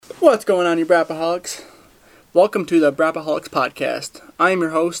What's going on, you Braapaholics? Welcome to the Braapaholics podcast. I am your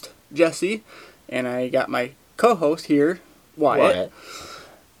host, Jesse, and I got my co-host here, Wyatt.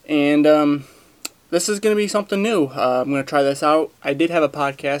 And this is going to be something new. I'm going to try this out. I did have a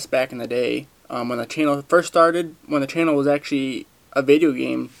podcast back in the day when the channel first started, when the channel was actually a video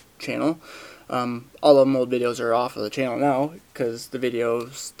game channel. All of them old videos are off of the channel now because the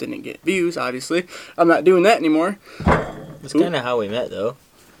videos didn't get views, obviously. I'm not doing that anymore. That's kind of how we met, though.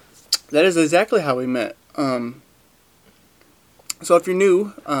 That is exactly how we met. So if you're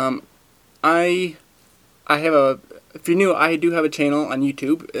new, I do have a channel on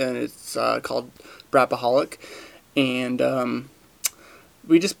YouTube, and it's called Braapaholic, and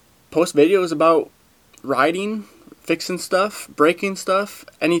we just post videos about riding, fixing stuff, breaking stuff,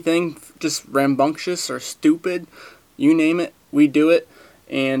 anything just rambunctious or stupid, you name it, we do it.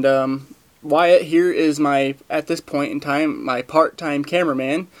 And Wyatt here is at this point in time, my part-time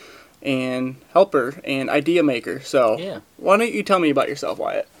cameraman and helper and idea maker. So yeah. Why don't you tell me about yourself,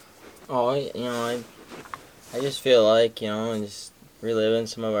 Wyatt? Oh, I just feel like, just reliving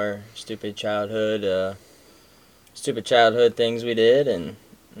some of our stupid childhood things we did, and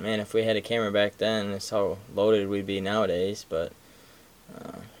man, if we had a camera back then, it's how loaded we'd be nowadays. But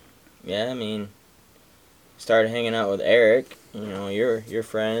started hanging out with Eric, your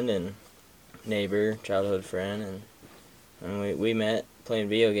friend and neighbor, childhood friend, and we met playing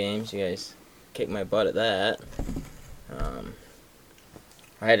video games. You guys kicked my butt at that.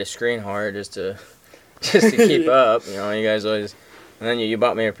 I had to screen hard just to keep up. You guys always, and then you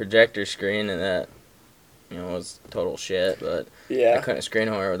bought me a projector screen, and that was total shit. But yeah, I couldn't screen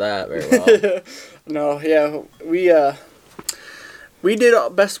hard with that very well. No, yeah, we did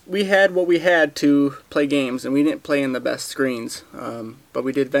our best. We had what we had to play games, and we didn't play in the best screens. But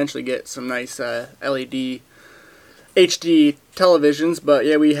we did eventually get some nice LED HD televisions. But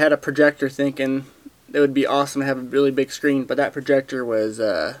yeah, we had a projector thinking it would be awesome to have a really big screen, but that projector was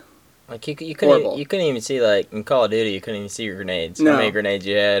like you horrible. You couldn't even see, like in Call of Duty, you couldn't even see your grenades. No. How many grenades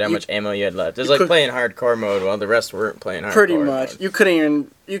you had, how much ammo you had left. It was like playing hardcore mode while the rest weren't playing hardcore. Pretty much. Mode. You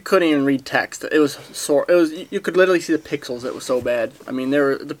couldn't even read text. It was you could literally see the pixels. It was so bad. I mean,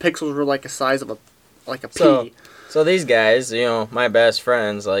 the pixels were like the size of a pea. So these guys, my best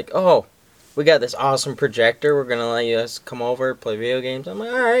friends, like, oh, we got this awesome projector. We're gonna let you come over, play video games. I'm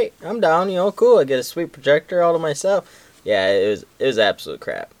like, all right, I'm down. Cool. I get a sweet projector all to myself. Yeah, it was absolute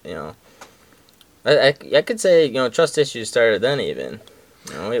crap. I could say trust issues started then even.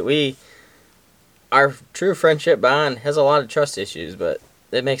 Our true friendship bond has a lot of trust issues, but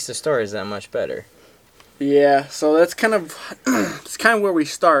it makes the stories that much better. Yeah, so that's kind of where we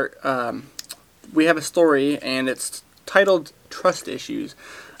start. We have a story, and it's titled "Trust Issues."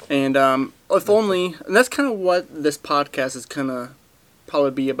 And if only, and that's kind of what this podcast is gonna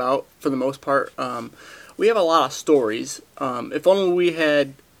probably be about for the most part. We have a lot of stories. If only we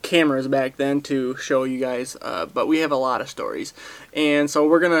had cameras back then to show you guys. But we have a lot of stories, and so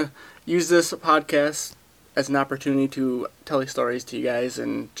we're gonna use this podcast as an opportunity to tell these stories to you guys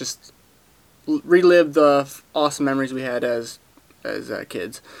and just relive the awesome memories we had as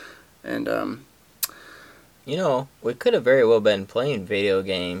kids. And we could have very well been playing video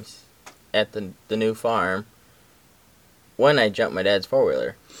games at the new farm when I jumped my dad's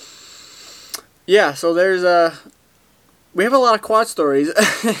four-wheeler. Yeah, so we have a lot of quad stories.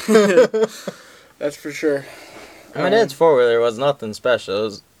 That's for sure. My dad's four-wheeler was nothing special. It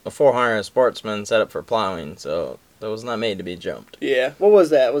was a 400 Sportsman set up for plowing, so that was not made to be jumped. Yeah. What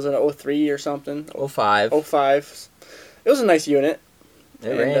was that? Was it an 03 or something? 05. 05. It was a nice unit. It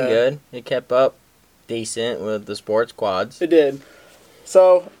ran good. It kept up decent with the sports quads. It did.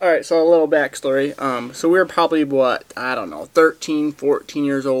 So, alright, so a little backstory. So we were probably, 13, 14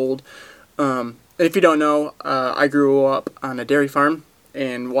 years old. And if you don't know, I grew up on a dairy farm,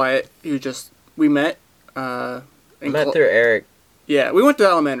 and Wyatt, we met. Met through Eric. Yeah, we went to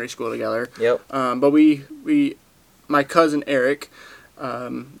elementary school together. Yep. But my cousin Eric,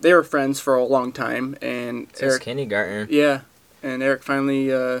 they were friends for a long time, and Since kindergarten. Yeah, and Eric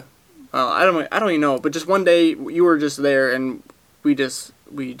finally, I don't even know, but just one day you were just there, and we just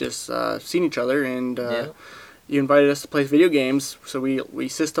seen each other, and you invited us to play video games, so we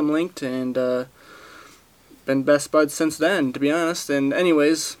system linked, and been best buds since then, to be honest. And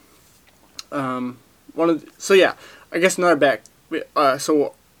anyways, I guess another back.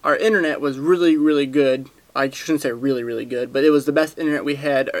 So our internet was really, really good. I shouldn't say really, really good, but it was the best internet we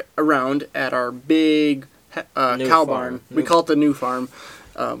had around at our big cow barn. We call it the new farm.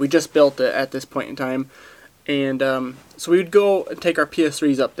 We just built it at this point in time. And so we would go and take our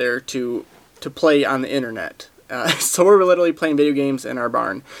PS3s up there to play on the internet. So we were literally playing video games in our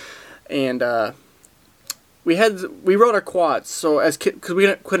barn, and we rode our quads. So because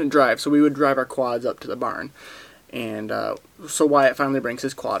we couldn't drive, so we would drive our quads up to the barn, and so Wyatt finally brings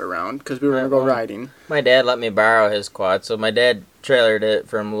his quad around because we were gonna go riding. My dad let me borrow his quad, so my dad trailered it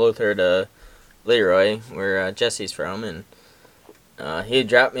from Luther to Leroy, where Jesse's from, and he'd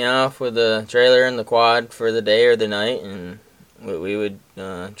drop me off with the trailer and the quad for the day or the night, and we would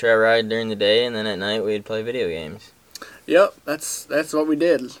trail ride during the day, and then at night we'd play video games. Yep, that's what we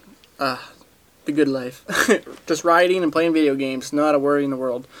did. The good life. Just riding and playing video games, not a worry in the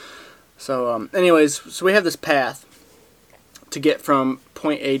world. So anyways, we have this path to get from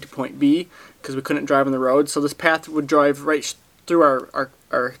point A to point B because we couldn't drive on the road. So this path would drive right through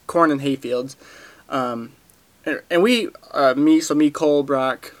our corn and hay fields. And we, me, Cole,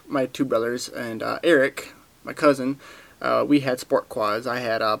 Brock, my two brothers, and Eric, my cousin, we had sport quads. I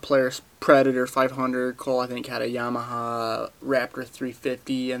had a Polaris Predator 500. Cole, I think, had a Yamaha Raptor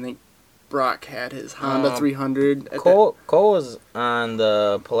 350. I think Brock had his Honda 300. Cole was on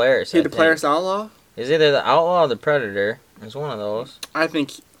the Polaris. He had the Polaris Outlaw? Is either the Outlaw or the Predator. It's one of those. I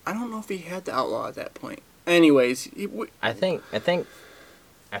don't know if he had the Outlaw at that point. Anyways, I think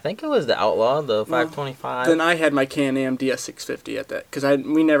it was the Outlaw, the 525. Then I had my Can-Am DS650 at that because I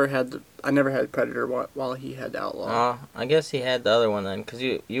never had Predator while he had the Outlaw. I guess he had the other one then because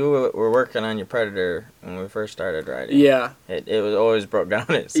you were working on your Predator when we first started riding. Yeah, it was always broke down.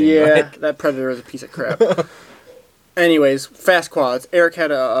 It seemed like. That Predator was a piece of crap. Anyways, fast quads. Eric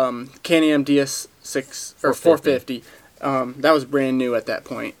had a Can-Am DS6 or 450. That was brand new at that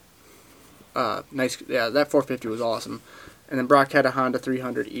point. Nice, yeah. That 450 was awesome. And then Brock had a Honda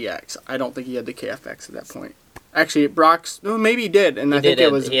 300 EX. I don't think he had the KFX at that point. Actually, maybe he did, and I think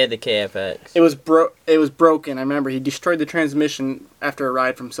he had the KFX. It was broken. I remember he destroyed the transmission after a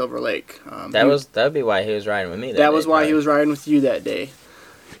ride from Silver Lake. That would be why he was riding with me. That was why he was riding with you that day.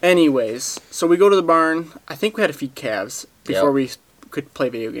 Anyways, so we go to the barn. I think we had to feed calves before we could play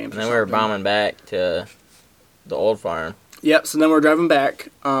video games. And then we were bombing back to the old farm. Yep. So then we're driving back.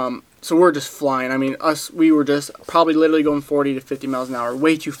 So we're just flying. I mean, we were just probably literally going 40 to 50 miles an hour,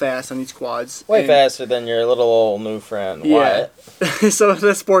 way too fast on these quads. Way faster than your little old new friend, Wyatt. So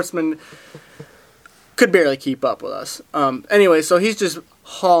the sportsman could barely keep up with us. Anyway, so he's just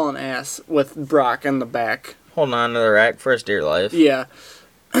hauling ass with Brock in the back. Holding on to the rack for his dear life. Yeah.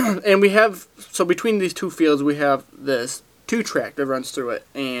 And so between these two fields, we have this 2-track that runs through it.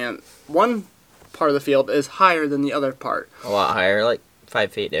 And one part of the field is higher than the other part. A lot higher, like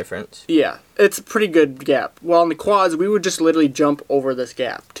 5 feet difference. Yeah, it's a pretty good gap. Well, on the quads, we would just literally jump over this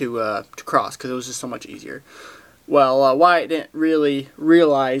gap to cross because it was just so much easier. Well, Wyatt didn't really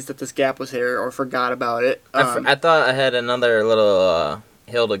realize that this gap was here or forgot about it. I thought I had another little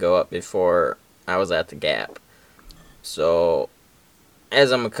hill to go up before I was at the gap. So,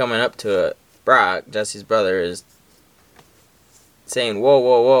 as I'm coming up to it, Brock, Jesse's brother, is saying, whoa,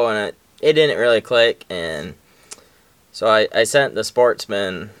 whoa, whoa, and it didn't really click, and so I sent the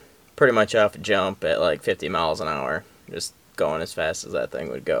sportsman pretty much off a jump at like 50 miles an hour, just going as fast as that thing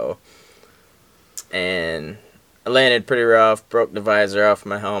would go. And I landed pretty rough, broke the visor off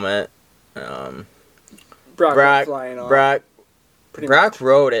my helmet. Brock flying off. Brock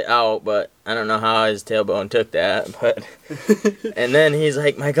rode it out, but I don't know how his tailbone took that. But and then he's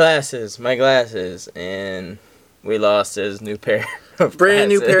like, my glasses, and we lost his new pair of brand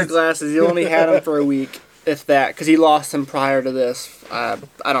new glasses. pair of glasses. He only had them for a week, if that, because he lost them prior to this. I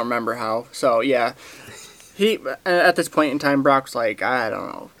don't remember how. So yeah, he at this point in time, Brock's like, I don't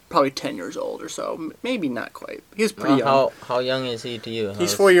know, probably 10 years old or so, maybe not quite. He was pretty young. How young is he to you?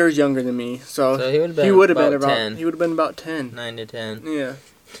 He's 4 years younger than me, so he would have been about 10. He would have been about 10. 9 to 10. Yeah.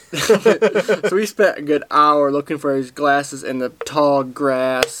 So we spent a good hour looking for his glasses in the tall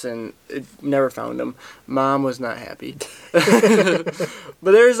grass, and never found them. Mom was not happy.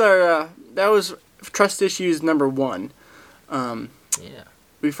 But there's our that was trust issues number 1. Yeah.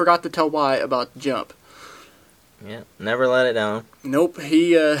 We forgot to tell Wyatt about the jump. Yeah, never let it down. Nope,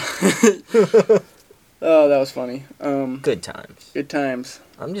 he oh, that was funny. Good times. Good times.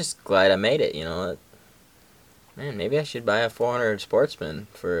 I'm just glad I made it, you know. Man, maybe I should buy a 400 Sportsman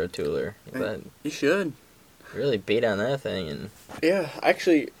for a tooler. But you should. Really beat on that thing. And yeah,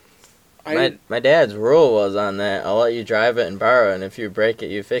 actually, my dad's rule was on that. I'll let you drive it and borrow it, and if you break it,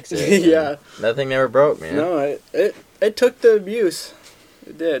 you fix it. Yeah. That thing never broke, man. No, it took the abuse.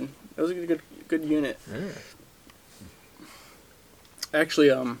 It did. It was a good unit. Yeah.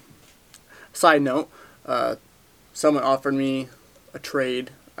 Actually, side note, someone offered me a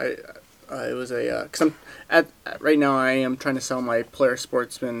trade. It was cause right now I am trying to sell my Polaris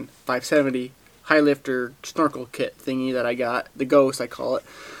Sportsman 570 high lifter snorkel kit thingy that I got. The Ghost, I call it.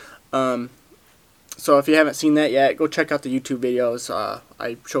 So if you haven't seen that yet, go check out the YouTube videos.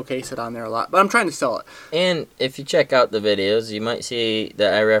 I showcase it on there a lot, but I'm trying to sell it. And if you check out the videos, you might see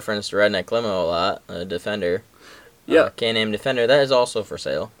that I referenced Redneck Limo a lot, a Defender. Yeah. Can-Am Defender. That is also for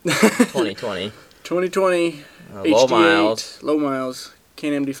sale. 2020. 2020. Low HD8, miles. Low miles.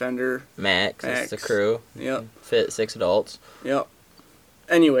 Can-Am Defender. Max. It's the crew. Yep. Fit 6 adults. Yep.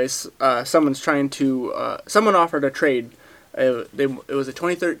 Anyways, someone offered a trade. It was a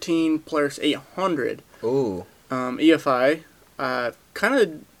 2013 Polaris 800. Ooh. EFI.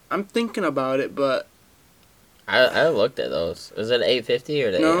 I'm thinking about it, but I looked at those. Is it 850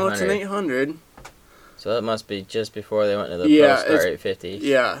 or the 800? no, it's an 800. So that must be just before they went to the ProStar 850.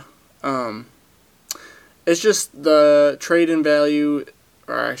 Yeah. It's just the trade-in value,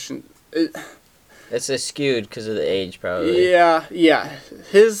 or I shouldn't. It's skewed because of the age, probably. Yeah.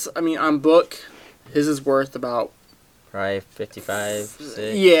 On book, his is worth about. Probably 55,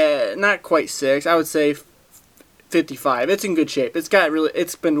 6. Yeah, not quite 6. I would say 55. It's in good shape.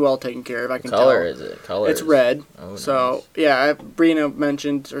 It's been well taken care of. I can tell. Color is it? Color. It's red. Oh, so nice. yeah, Brina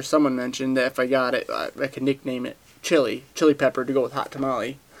mentioned, or someone mentioned, that if I got it, I could nickname it Chili Pepper to go with Hot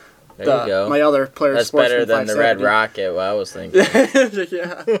Tamale. There you go. My other Polaris. That's Sportsman better than the Red 570. Rocket. What I was thinking.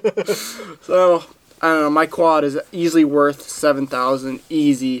 Yeah. So I don't know. My quad is easily worth 7,000.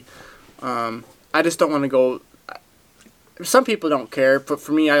 Easy. I just don't want to go. Some people don't care, but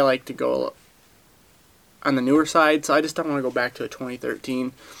for me, I like to go on the newer side, so I just don't want to go back to a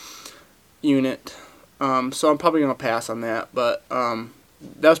 2013 unit. So I'm probably going to pass on that, but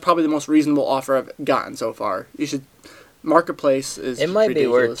that was probably the most reasonable offer I've gotten so far. You should. Marketplace is It might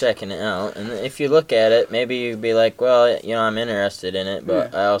ridiculous. be worth checking it out, and if you look at it, maybe you'd be like, well, I'm interested in it,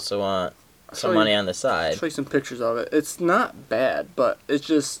 but I also want some money on the side. I'll show you some pictures of it. It's not bad, but it's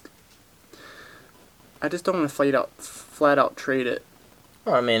just I just don't want to flat out trade it.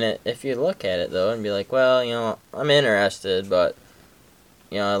 Well, I mean, if you look at it, though, and be like, well, I'm interested, but,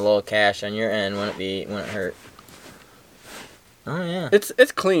 a little cash on your end wouldn't hurt. Oh, yeah.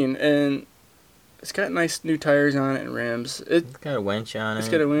 It's clean, and it's got nice new tires on it and rims. It's got a winch on it. It's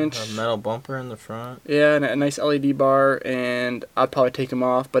got a winch. A metal bumper in the front. Yeah, and a nice LED bar, and I'd probably take them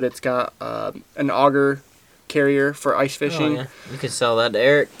off, but it's got an auger carrier for ice fishing. Oh, yeah. You could sell that to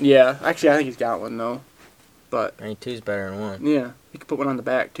Eric. Yeah, actually, I think he's got one, though. But I mean, two's better than one. yeah, you could put one on the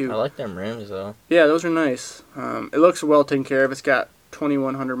back, too. I like them rims, though. Yeah, those are nice. It looks well taken care of. It's got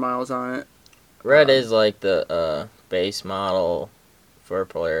 2,100 miles on it. Red is like the base model for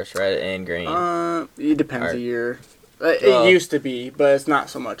Polaris, red and green. It depends a year. It used to be, but it's not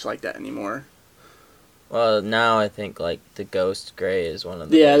so much like that anymore. Well, now I think like the Ghost Gray is one of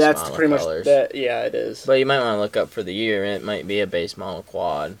the yeah, base that's model pretty colors. much that. Yeah, it is. But you might want to look up for the year. It might be a base model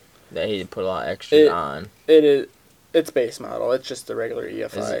quad that he put a lot extra on. It is. It's base model. It's just the regular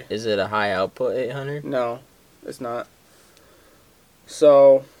EFI. Is it a high output 800? No, it's not.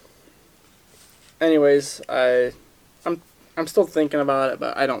 So, anyways, I'm still thinking about it,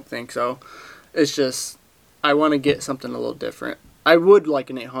 but I don't think so. It's just I want to get something a little different. I would like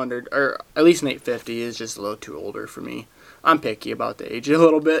an 800, or at least an 850 is just a little too older for me. I'm picky about the age a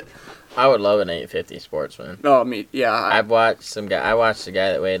little bit. I would love an 850 Sportsman. Oh, me, yeah. I watched a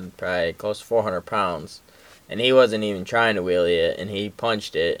guy that weighed probably close to 400 pounds, and he wasn't even trying to wheelie it, and he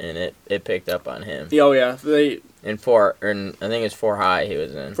punched it, and it picked up on him. Oh, yeah. I think it was 4 high he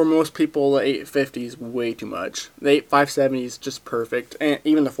was in. For most people, the 850 is way too much. The 570 is just perfect, and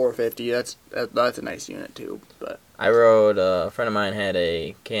even the 450, that's a nice unit too. But I rode, a friend of mine had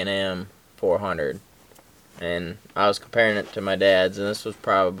a Can-Am 400, and I was comparing it to my dad's, and this was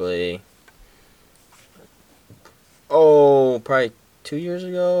probably 2 years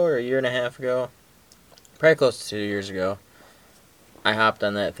ago or a year and a half ago. Probably close to 2 years ago. I hopped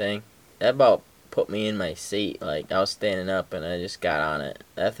on that thing. That about put me in my seat. Like, I was standing up and I just got on it.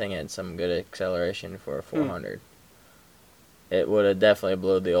 That thing had some good acceleration for a 400. It would have definitely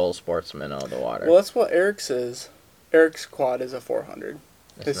blew the old Sportsman out of the water. well, that's what Eric's is. Eric's quad is a 400.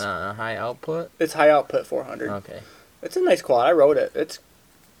 It's not a high output? It's high output 400. Okay. It's a nice quad. I rode it. It's.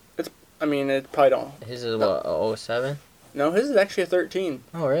 I mean, it probably don't. His is what, a 07? No, his is actually a 13.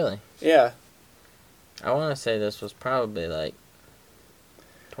 Oh, really? Yeah. I want to say this was probably like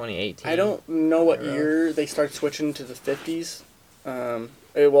 2018. I don't know what year they started switching to the 50s.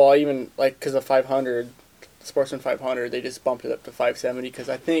 Because the 500, Sportsman 500, they just bumped it up to 570 because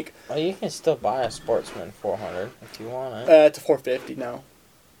I think... Well, you can still buy a Sportsman 400 if you want it. It's a 450 now.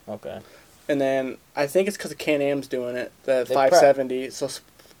 Okay. And then I think it's because the Can-Am's doing it, the 570. Well, the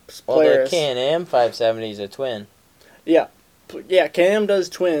Polaris... Can-Am 570 is a twin. Yeah. Yeah, Can-Am does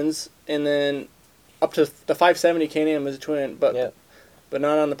twins, and then up to the 570 Can-Am is a twin, but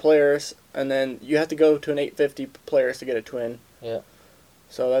not on the Polaris. And then you have to go to an 850 Polaris to get a twin. Yeah.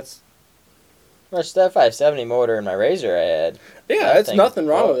 So that's... Much that 570 motor in my Razor I had. Yeah, it's nothing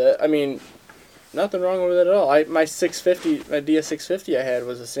wrong with it. I mean, nothing wrong with it at all. My DS650 I had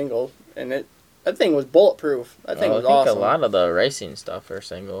was a single, and that thing was bulletproof. That thing was awesome. I think a lot of the racing stuff are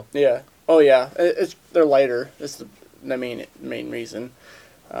single. Yeah. Oh yeah. They're lighter. That's the main reason.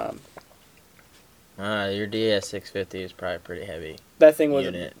 Your DS650 is probably pretty heavy. That thing was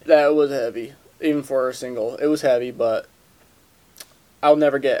heavy, even for a single. It was heavy, but I'll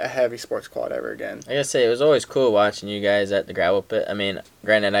never get a heavy sports quad ever again. I gotta say, it was always cool watching you guys at the gravel pit. I mean,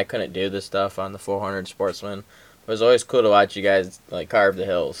 granted, I couldn't do this stuff on the 400 Sportsman. It was always cool to watch you guys like carve the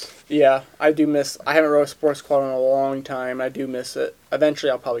hills. Yeah, I do miss. I haven't rode a sports quad in a long time. I do miss it. Eventually,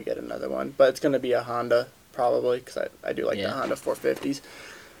 I'll probably get another one, but it's gonna be a Honda probably because I do like the Honda 450s.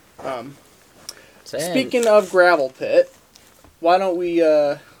 Speaking of gravel pit, why don't we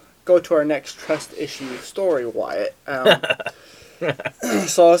go to our next trust issue story, Wyatt?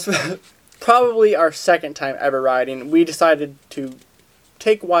 So it's probably our second time ever riding. We decided to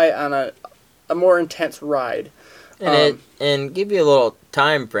take Wyatt on a more intense ride. And give you a little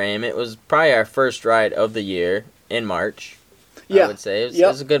time frame, it was probably our first ride of the year in March. I would say. It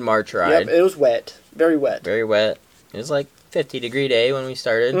was a good March ride. Yep, it was wet. Very wet. Very wet. It was like 50-degree day when we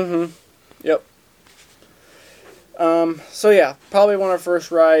started. Mm-hmm. Yep. So yeah, probably one of our first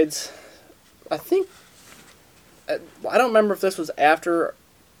rides. I think... I don't remember if this was after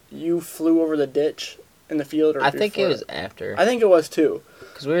you flew over the ditch in the field or before. I think it was after. I think it was too.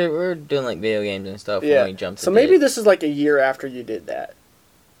 Because we were doing like video games and stuff when we jumped. So maybe this is like a year after you did that.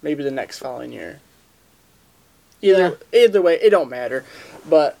 Maybe the next following year. Either way, it don't matter.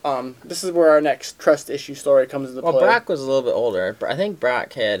 But this is where our next trust issue story comes into play. Well, Brock was a little bit older. I think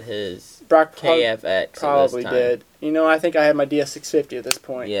Brock had his KFX. Probably did. You know, I think I had my DS650 at this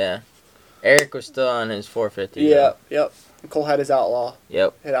point. Yeah. Eric was still on his 450. Yeah, yep. Cole had his Outlaw.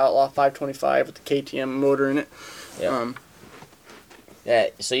 Yep. Had Outlaw 525 with the KTM motor in it. Yep. Yeah,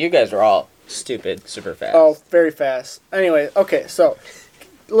 so you guys were all stupid, super fast. Oh, very fast. Anyway, okay, so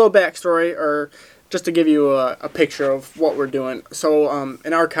a little backstory, or just to give you a picture of what we're doing. So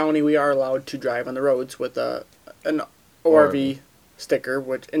in our county, we are allowed to drive on the roads with an ORV sticker,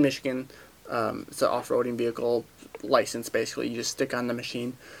 which in Michigan, it's an off-roading vehicle license, basically. You just stick on the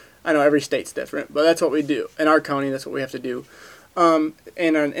machine. I know every state's different, but that's what we do. In our county, that's what we have to do. And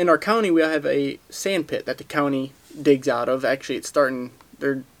in our county, we have a sand pit that the county digs out of. Actually,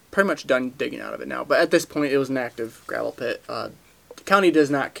 they're pretty much done digging out of it now. But at this point, it was an active gravel pit. The county does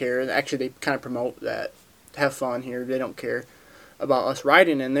not care. Actually, they kind of promote that. Have fun here. They don't care about us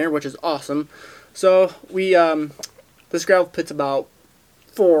riding in there, which is awesome. So we this gravel pit's about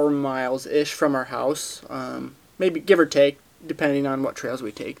 4 miles-ish from our house. Maybe give or take, depending on what trails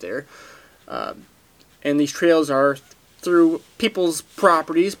we take there. And these trails are through people's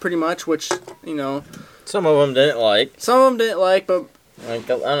properties, pretty much, which, you know... Some of them didn't like. But... Like, I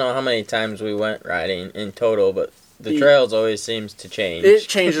don't know how many times we went riding in total, but the trails always seems to change. It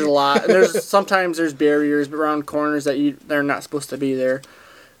changes a lot. Sometimes there's barriers around corners that they're not supposed to be there.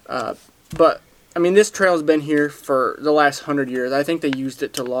 But... I mean, this trail's been here for the last 100 years. I think they used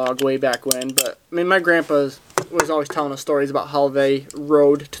it to log way back when. But, I mean, my grandpa was always telling us stories about how they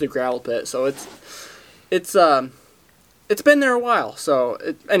rode to the gravel pit. So, it's been there a while. So,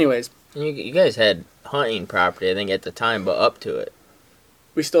 anyways. You guys had hunting property, I think, at the time, but up to it.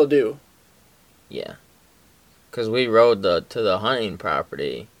 We still do. Yeah. Because we rode to the hunting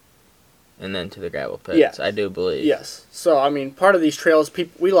property and then to the gravel pits, yes. I do believe. Yes. So, I mean, part of these trails,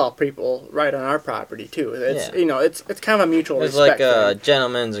 we allow people ride on our property, too. It's kind of a mutual respect. It's like a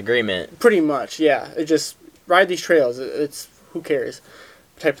gentleman's agreement. Pretty much, yeah. It just, ride these trails. It's, who cares,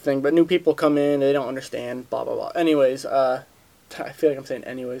 type of thing. But new people come in, they don't understand, blah, blah, blah. Anyways, I feel like I'm saying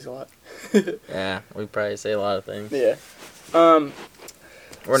anyways a lot. Yeah, we probably say a lot of things. Yeah.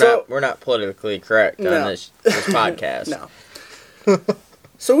 We're not politically correct on this podcast. No.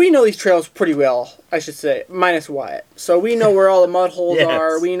 So we know these trails pretty well, I should say, minus Wyatt. So we know where all the mud holes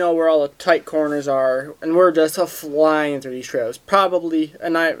are, we know where all the tight corners are, and we're just flying through these trails. Probably,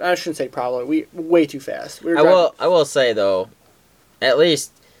 and I shouldn't say probably, way too fast. I will say, though, at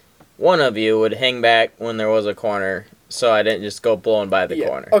least one of you would hang back when there was a corner, so I didn't just go blowing by the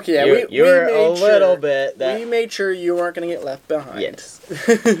corner. Okay, yeah, you were a little bit... We made sure you weren't going to get left behind. Yes.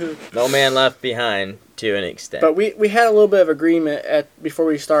 No man left behind, to an extent. But we had a little bit of agreement before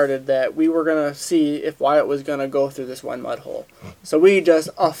we started that we were going to see if Wyatt was going to go through this one mud hole. So we just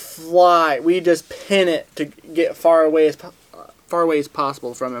pin it to get far away as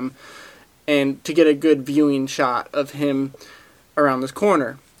possible from him. and to get a good viewing shot of him around this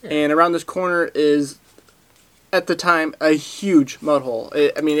corner. Yeah. And around this corner is, at the time, a huge mud hole.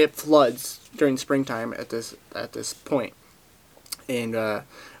 It floods during springtime at this point. And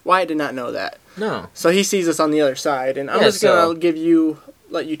Wyatt did not know that. No. So he sees us on the other side, and I'm just going to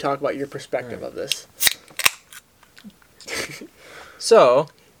let you talk about your perspective of this. So,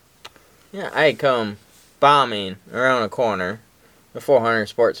 yeah, I come bombing around a corner, the 400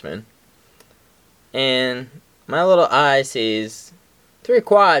 Sportsman, and my little eye sees 3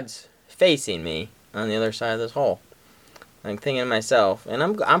 quads facing me on the other side of this hole. I'm thinking to myself, and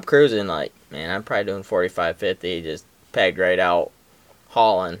I'm cruising like, man, I'm probably doing 45, 50, just pegged right out,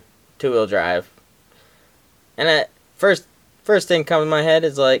 hauling, 2-wheel drive. And that first thing comes to my head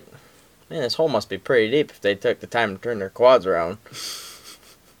is like, man, this hole must be pretty deep if they took the time to turn their quads around.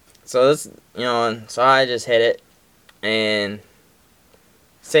 So so I just hit it and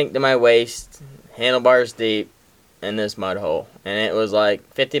sink to my waist, handlebars deep in this mud hole. And it was like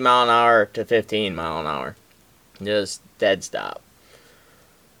 50 mile an hour to 15 mile an hour. Just dead stop.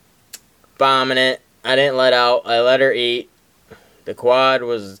 Bombing it. I didn't let out. I let her eat. The quad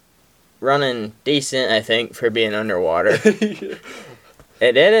was running decent, I think, for being underwater.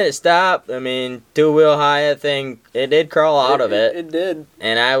 It didn't stop. 2-wheel high, I think. It did crawl out of it. It did.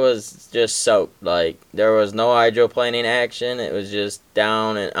 And I was just soaked. Like, there was no hydroplaning action. It was just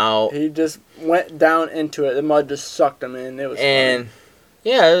down and out. He just went down into it. The mud just sucked him in. It was funny.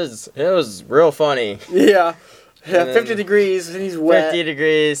 Yeah, it was real funny. Yeah. 50 degrees, and he's wet. 50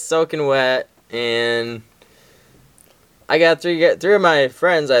 degrees, soaking wet. And I got three of my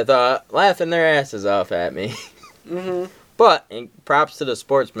friends, I thought, laughing their asses off at me. Mm-hmm. But, props to the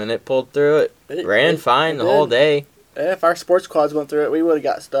Sportsman, it pulled through it. Ran fine the whole day. If our sports quads went through it, we would have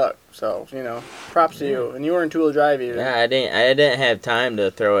got stuck. So, props to you. And you were in 2-wheel drive even. Yeah, I didn't have time to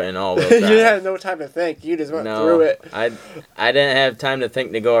throw it in all-wheel drive. You had no time to think. You just went through it. I didn't have time to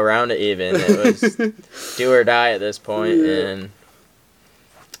think to go around it even. It was do or die at this point, and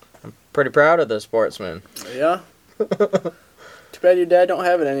I'm pretty proud of the Sportsman. Yeah. Too bad your dad don't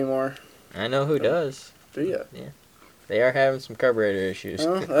have it anymore. I know who does. Do you? Yeah. They are having some carburetor issues. I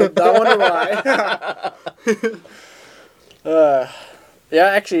wonder why. Yeah,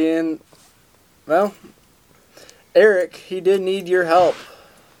 actually, Eric, he did need your help.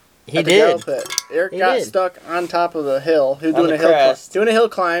 He did. Eric got stuck on top of the hill. He was doing a hill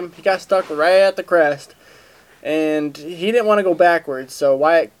climb. He got stuck right at the crest, and he didn't want to go backwards. So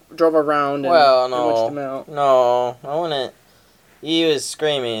Wyatt drove around and pushed him out. No, I wouldn't. He was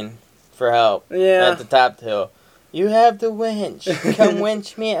screaming for help at the top of the hill. You have the winch. Come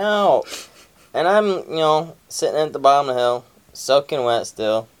winch me out. And I'm, sitting at the bottom of the hill, soaking wet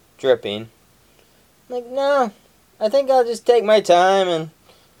still, dripping. I'm like, no, I think I'll just take my time and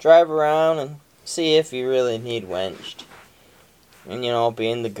drive around and see if you really need winched. And,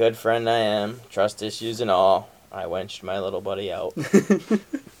 being the good friend I am, trust issues and all, I winched my little buddy out.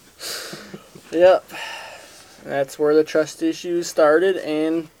 Yep. That's where the trust issues started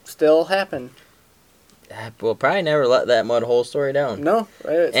and still happen. We'll probably never let that mud hole story down. No.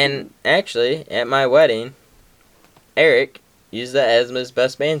 And actually, at my wedding, Eric used that as his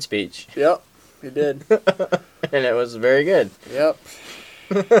best man speech. Yep, he did. And it was very good. Yep.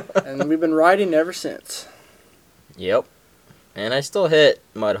 And we've been riding ever since. Yep. And I still hit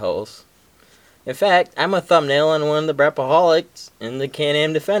mud holes. In fact, I'm a thumbnail on one of the Braapaholics in the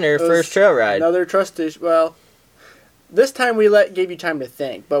Can-Am Defender first trail ride. Another trust issue. Well, this time we gave you time to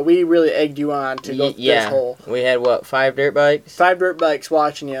think, but we really egged you on to go this hole. We had, 5 dirt bikes? 5 dirt bikes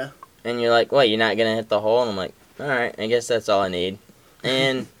watching you. And you're like, what, you're not going to hit the hole? And I'm like, alright, I guess that's all I need.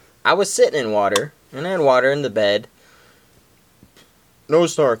 And I was sitting in water, and I had water in the bed. No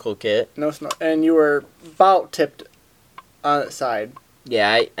snorkel kit. And you were about tipped on its side.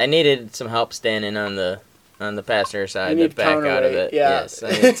 Yeah, I needed some help standing on the passenger side to back out of it. Yeah. Yes,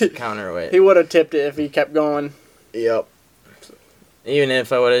 I need some counterweight. He would have tipped it if he kept going. Yep. Even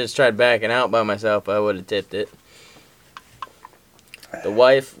if I would have just tried backing out by myself, I would have tipped it. The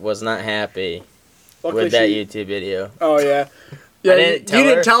wife was not happy with that YouTube video. Oh, yeah. Yeah, you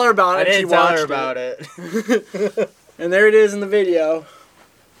didn't tell her about it. I didn't tell her about it. And there it is in the video.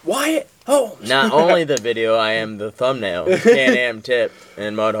 Wyatt! Oh! Not only the video, I am the thumbnail. Can-Am tip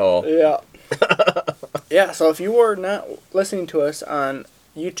and mud hole. Yeah. Yeah, so if you were not listening to us on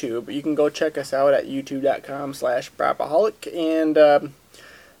YouTube, you can go check us out at youtube.com/Braapaholic, and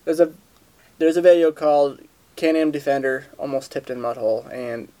there's a video called Can-Am Defender Almost Tipped in Mud Hole,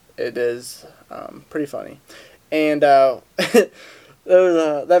 and it is pretty funny. And that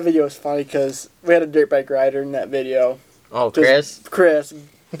video is funny because we had a dirt bike rider in that video. Oh, Chris? Chris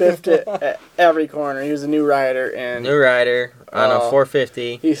biffed it at every corner. He was a new rider and New rider on a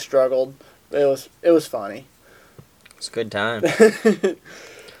 450. He struggled. It was funny. It's a good time.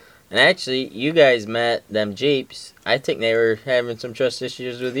 And actually, you guys met them Jeeps. I think they were having some trust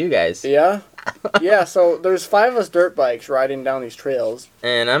issues with you guys. Yeah? Yeah, so there's 5 of us dirt bikes riding down these trails.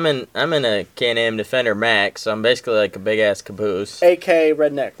 And I'm in a Can-Am Defender Max, so I'm basically like a big-ass caboose. A.K.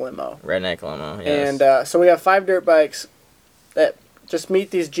 Redneck Limo. Redneck Limo, yes. And so we have 5 dirt bikes that just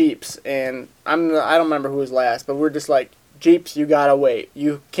meet these Jeeps. And I don't remember who was last, but we're just like, Jeeps, you gotta wait.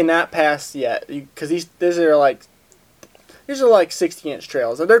 You cannot pass yet. Because these are like 60-inch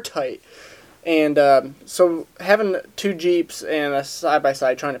trails. They're tight. And so having 2 Jeeps and a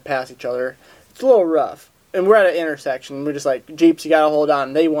side-by-side trying to pass each other, it's a little rough. And we're at an intersection. We're just like, Jeeps, you got to hold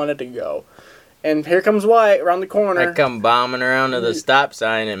on. They wanted to go. And here comes Wyatt around the corner. I come bombing around to the stop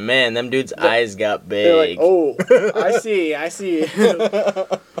sign, and man, them dudes' eyes got big. They're like, oh, I see.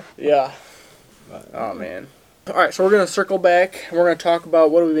 Yeah. Oh, man. All right, so we're going to circle back. We're going to talk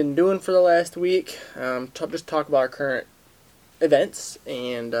about what we've been doing for the last week. Just talk about our current events,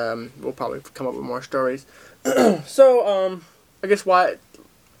 and we'll probably come up with more stories. So, I guess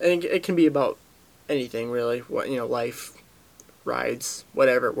it can be about anything, really. What, life, rides,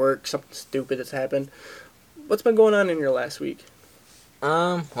 whatever, work, something stupid that's happened. What's been going on in your last week?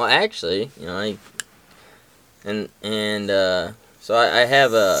 Well, actually, so I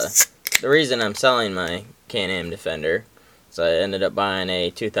have the reason I'm selling my Can-Am Defender is I ended up buying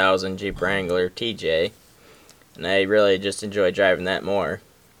a 2000 Jeep Wrangler TJ. And I really just enjoy driving that more.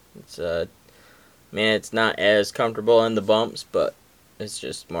 It's it's not as comfortable in the bumps, but it's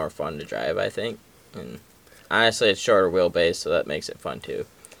just more fun to drive, I think. And honestly, it's shorter wheelbase, so that makes it fun too.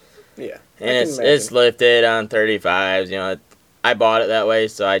 Yeah. And it's lifted on 35s. I bought it that way,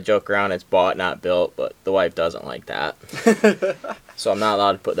 so I joke around it's bought, not built, but the wife doesn't like that. So I'm not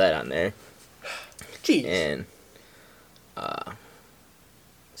allowed to put that on there. Jeez. And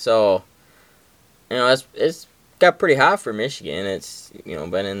so it's got pretty hot for Michigan. It's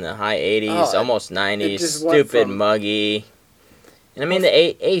been in the high 80s, almost 90s. Stupid muggy. And I mean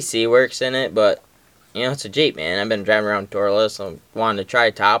the AC works in it, but it's a Jeep, man. I've been driving around doorless. I wanted to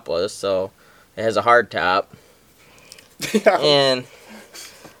try topless, so it has a hard top. Yeah. And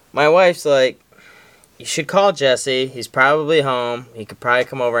my wife's like, you should call Jesse. He's probably home. He could probably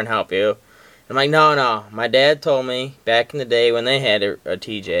come over and help you. I'm like, no. My dad told me back in the day when they had a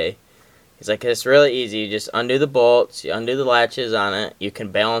TJ. He's like, it's really easy. You just undo the bolts, you undo the latches on it, you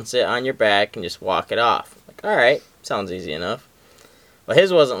can balance it on your back and just walk it off. I'm like, alright, sounds easy enough. Well,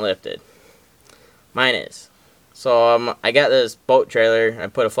 his wasn't lifted. Mine is. So I got this boat trailer, I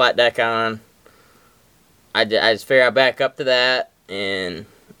put a flat deck on. I just figure I back up to that and,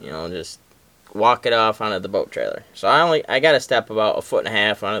 just walk it off onto the boat trailer. So I got to step about 1.5 foot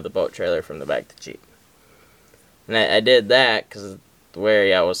onto the boat trailer from the back of the Jeep. And I did that because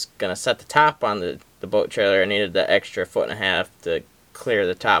where I was going to set the top on the boat trailer, I needed the extra 1.5 foot to clear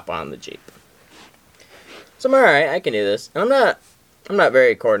the top on the Jeep. So I'm alright, I can do this. And I'm not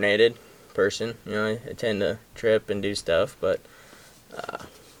very coordinated person. I tend to trip and do stuff, but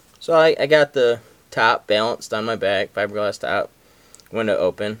so I got the top balanced on my back, fiberglass top, window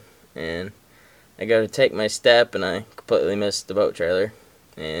open, and I go to take my step and I completely miss the boat trailer,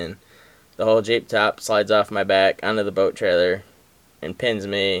 and the whole Jeep top slides off my back onto the boat trailer and pins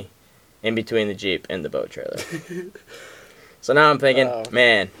me in between the Jeep and the boat trailer. So now I'm thinking,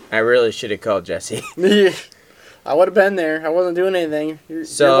 man, I really should have called Jesse. I would have been there. I wasn't doing anything.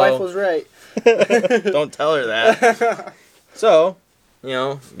 Your wife was right. Don't tell her that. So,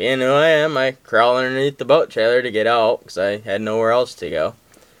 being who I am, I crawl underneath the boat trailer to get out because I had nowhere else to go.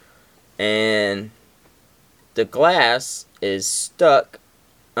 And the glass is stuck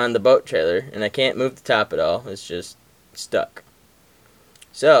on the boat trailer, and I can't move the top at all. It's just stuck.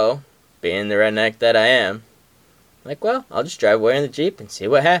 So, being the redneck that I am, I'm like, well, I'll just drive away in the Jeep and see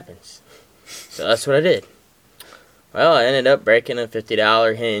what happens. So that's what I did. Well, I ended up breaking a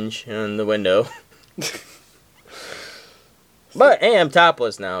 $50 hinge on the window. But, hey, I'm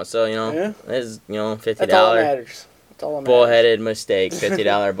topless now, so, it's, $50. That's all that matters. That's all that matters. Bullheaded mistake,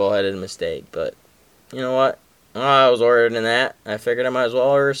 $50 bullheaded mistake. But, you know what? Well, I was ordering that. I figured I might as well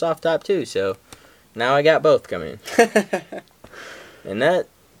order a soft top, too, so now I got both coming. And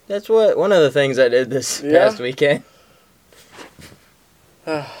that's one of the things I did this past weekend.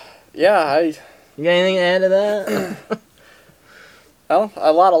 You got anything to add to that? Well,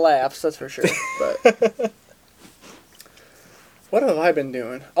 a lot of laughs, that's for sure. But what have I been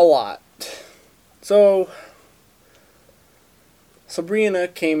doing? A lot. So, Sabrina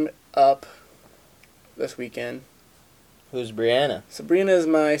came up this weekend Who's Brianna? Sabrina is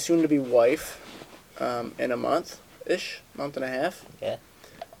my soon-to-be wife in a month-ish, month and a half. Yeah.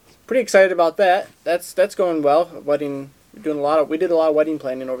 Pretty excited about that. That's going well. Wedding, we did a lot of wedding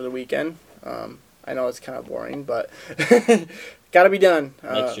planning over the weekend. I know it's kind of boring, but got to be done.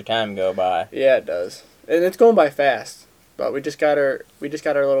 Makes your time go by. Yeah, it does, and it's going by fast. But we got a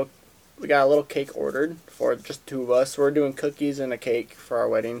little cake ordered for just the two of us. We're doing cookies and a cake for our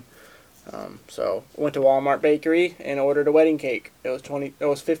wedding. So went to Walmart bakery and ordered a wedding cake. It was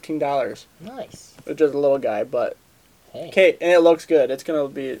 $15. Nice. It's just a little guy, but Hey. cake, and it looks good. It's gonna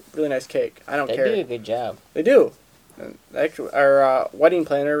be a really nice cake. I don't care. They do a good job. They do. And actually, our wedding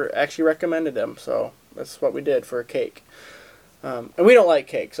planner actually recommended them, so that's what we did for a cake. And we don't like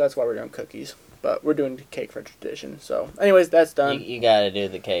cake, so that's why we're doing cookies. But we're doing cake for tradition. So, anyways, that's done. You gotta do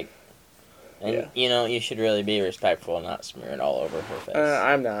the cake. And, Yeah. you should really be respectful and not smear it all over her face.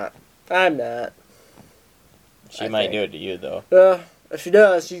 I'm not. She might do it to you, though. If she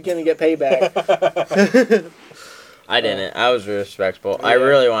does, she's going to get payback. I didn't. I was respectful. Yeah. I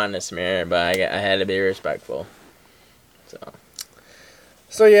really wanted to smear it, but I had to be respectful.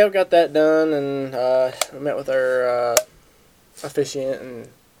 So, yeah, we got that done, and we met with our officiant and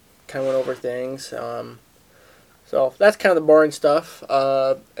kind of went over things. So that's kind of the boring stuff.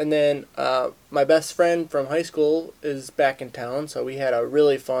 And then my best friend from high school is back in town, so we had a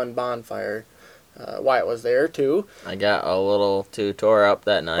really fun bonfire. Wyatt was there, too. I got a little too tore up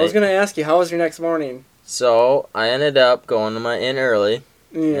that night. I was going to ask you, how was your next morning? So, I ended up going to my inn early,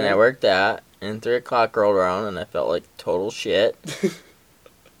 Yeah. and I worked that, and 3 o'clock rolled around, and I felt like total shit.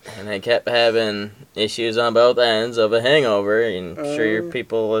 And I kept having issues on both ends of a hangover, and I'm sure your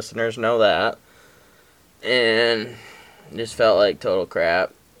listeners know that. And just felt like total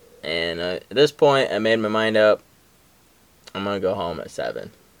crap. And at this point, I made my mind up. I'm going to go home at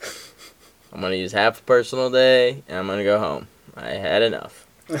 7. I'm going to use half a personal day, and I'm going to go home. I had enough.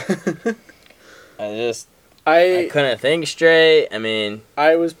 I couldn't think straight. I mean,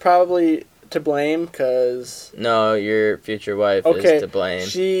 I was probably to blame because... No, your future wife is to blame.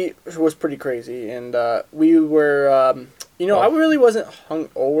 She was pretty crazy, and we were... I really wasn't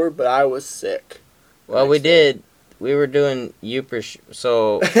hungover, but I was sick. Well, we did. We were doing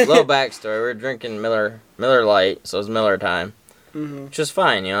so, little backstory. We were drinking Miller Lite, so it was Miller time. Mm-hmm. Which was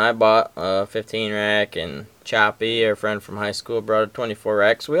fine. I bought a 15 rack, and Choppy, our friend from high school, brought a 24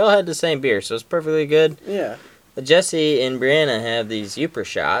 rack. So we all had the same beer, so it was perfectly good. Yeah. But Jesse and Brianna have these Uper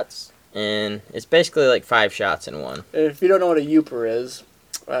shots, and it's basically like 5 shots in one. If you don't know what a Uper is,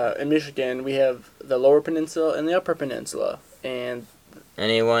 in Michigan, we have the Lower Peninsula and the Upper Peninsula, and...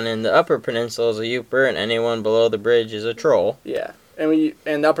 Anyone in the Upper Peninsula is a Uper, and anyone below the bridge is a troll. Yeah, and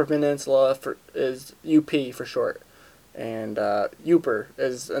the Upper Peninsula is UP for short, and Uper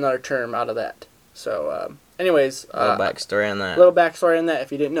is another term out of that. So, anyways, Little backstory on that. Little backstory on that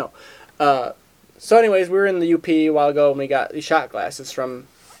if you didn't know. So, anyways, we were in the UP a while ago, and we got these shot glasses from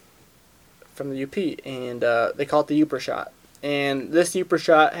the UP, and they call it the Uper shot. And this Uper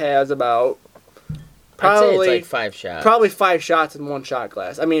shot has about... I'd say it's like 5 shots. Probably 5 shots in one shot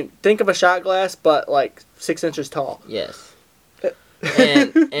glass. I mean, think of a shot glass, but like 6 inches tall. Yes.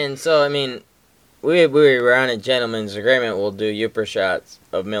 and so, I mean, we were on a gentleman's agreement. We'll do Uper shots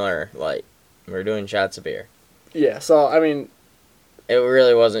of Miller Lite. We're doing shots of beer. Yeah, so, I mean... It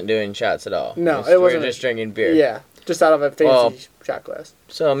really wasn't doing shots at all. No, it wasn't. We were just drinking beer. Yeah, just out of a fancy shot glass.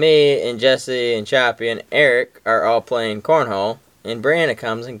 So me and Jesse and Choppy and Eric are all playing cornhole. And Brianna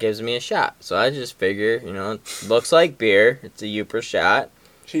comes and gives me a shot. So I just figure, it looks like beer. It's a Uper shot.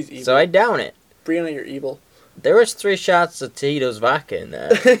 She's evil. So I down it. Brianna, you're evil. There was 3 shots of Tito's vodka in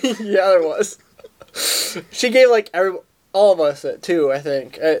that. Yeah, there was. She gave, all of us it, too, I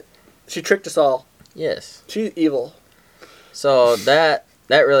think. She tricked us all. Yes. She's evil. So that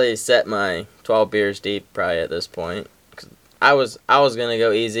really set my 12 beers deep probably at this point. I was going to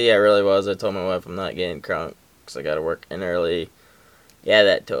go easy. I really was. I told my wife I'm not getting crunk because I got to work in early. Yeah,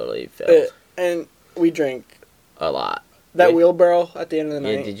 that totally filled. And we drank a lot. That wheelbarrow at the end of the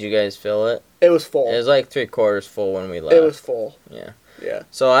night. Yeah, did you guys fill it? It was full. It was like 3/4 full when we left. It was full. Yeah. Yeah.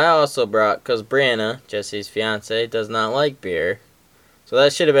 So I also brought, because Brianna, Jesse's fiance, does not like beer. So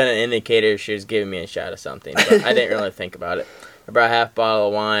that should have been an indicator she was giving me a shot of something. But I didn't really think about it. I brought half bottle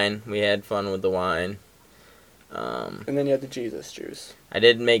of wine. We had fun with the wine. And then you had the Jesus juice. I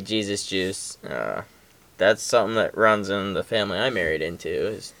did make Jesus juice. That's something that runs in the family I married into,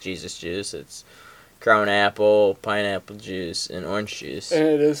 is Jesus juice. It's crown apple, pineapple juice, and orange juice. And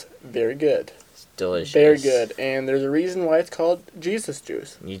it is very good. It's delicious. Very good. And there's a reason why it's called Jesus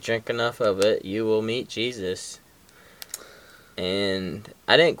juice. You drink enough of it, you will meet Jesus. and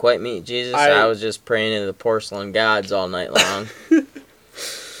I didn't quite meet Jesus. I was just praying to the porcelain gods all night long.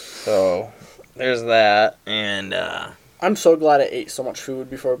 So there's that, and I'm so glad I ate so much food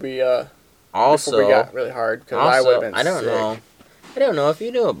before we got really hard, because I would have been I don't know if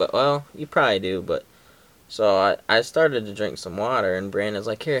you do, but well, you probably do, but so I started to drink some water, and Brandon's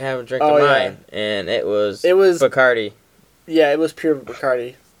like, "Here, have a drink of mine," and it was Bacardi. Yeah, it was pure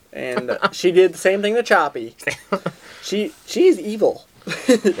Bacardi, and she did the same thing to Choppy. She's evil.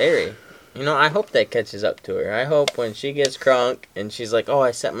 Very. I hope that catches up to her. I hope when she gets crunk and she's like, "Oh,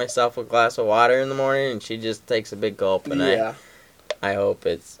 I set myself a glass of water in the morning," and she just takes a big gulp, and I hope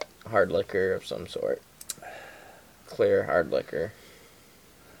it's hard liquor of some sort. Clear hard liquor.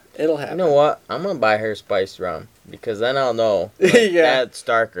 It'll happen. You know what? I'm going to buy her spiced rum, because then I'll know that's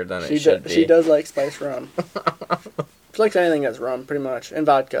darker than it should be. She does like spiced rum. She likes anything that's rum, pretty much, and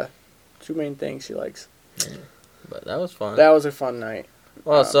vodka. Two main things she likes. Yeah. But that was fun. That was a fun night.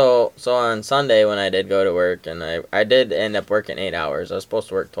 Well, so on Sunday when I did go to work, and I did end up working 8 hours. I was supposed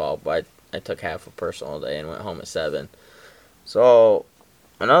to work 12, but I took half a personal day and went home at 7. So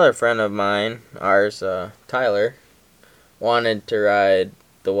another friend of mine, ours, Tyler, wanted to ride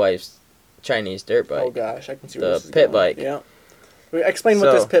the wife's Chinese dirt bike. Oh gosh, I can see where this is pit going. bike. Yeah. Explain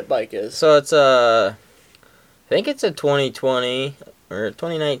what this pit bike is. So it's I think it's a 2020 or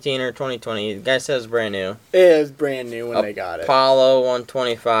 2019 or 2020. The guy says brand new. It is brand new when they got it. Apollo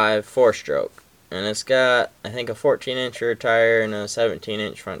 125 4-stroke, and it's got I think a 14-inch rear tire and a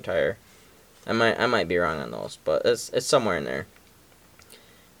 17-inch front tire. I might be wrong on those, but it's somewhere in there.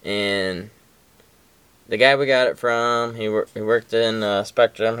 And the guy we got it from, he worked in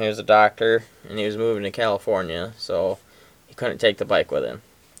Spectrum. He was a doctor, and he was moving to California, so he couldn't take the bike with him.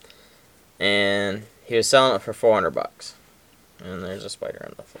 And he was selling it for $400. And there's a spider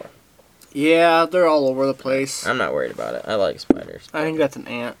on the floor. Yeah, they're all over the place. I'm not worried about it. I like spiders. I think that's an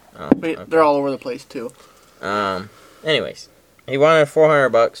ant. Oh, Wait, okay. They're all over the place too. Anyways, he wanted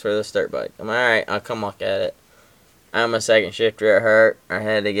 $400 for this dirt bike. I'm like, all right, I'll come look at it. I'm a second shifter at heart. I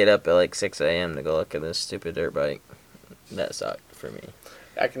had to get up at like 6 a.m. to go look at this stupid dirt bike. That sucked for me.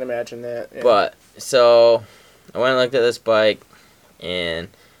 I can imagine that. Yeah. But, so, I went and looked at this bike, and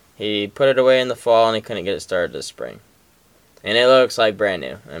he put it away in the fall, and he couldn't get it started this spring. And it looks like brand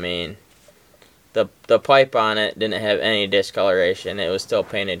new. I mean, the pipe on it didn't have any discoloration. It was still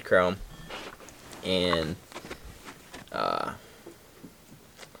painted chrome. And,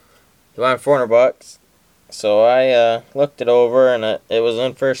 he wanted $400. So I looked it over, and it was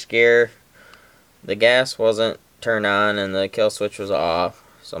in first gear. The gas wasn't turned on, and the kill switch was off.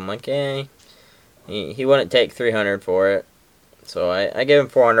 So I'm like, hey, he wouldn't take $300 for it. So I gave him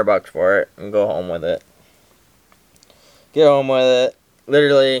 $400 for it and go home with it. Get home with it.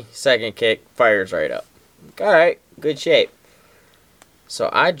 Literally, second kick, fires right up. All right, good shape. So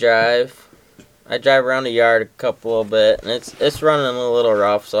I drive around the yard a little bit, and it's running a little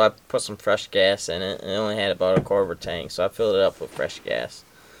rough, so I put some fresh gas in it, and it only had about a quarter of a tank, so I filled it up with fresh gas.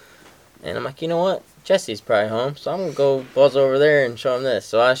 And I'm like, you know what? Jesse's probably home, so I'm going to go buzz over there and show him this.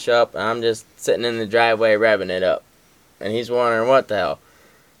 So I show up, and I'm just sitting in the driveway revving it up. And he's wondering, what the hell?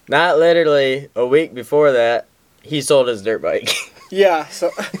 Not literally a week before that, he sold his dirt bike. Yeah, so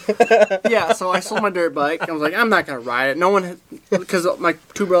I sold my dirt bike. I was like, I'm not gonna ride it. No one, because my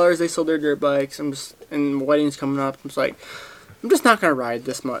two brothers, they sold their dirt bikes. And weddings coming up. I'm just like, I'm just not gonna ride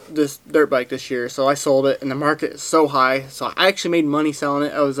this dirt bike this year. So I sold it, and the market is so high. So I actually made money selling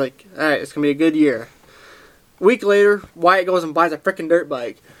it. I was like, all right, it's gonna be a good year. A week later, Wyatt goes and buys a freaking dirt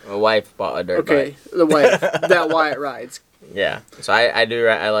bike. My wife bought a dirt bike. Okay, the wife that Wyatt rides. Yeah, so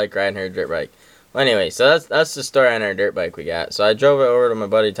I like riding her dirt bike. Well, anyway, so that's the story on our dirt bike we got. So I drove it over to my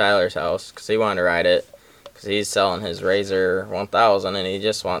buddy Tyler's house because he wanted to ride it because he's selling his Razor 1000 and he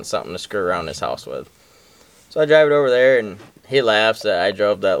just wants something to screw around his house with. So I drive it over there and he laughs that I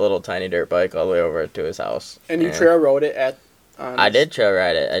drove that little tiny dirt bike all the way over to his house. And you trail rode it I did trail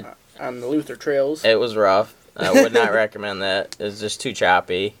ride it. On the Luther trails. It was rough. I would not recommend that. It's just too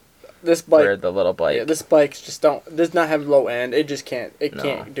choppy. This bike, for the little bike. Yeah, this bike does not have low end. It just can't.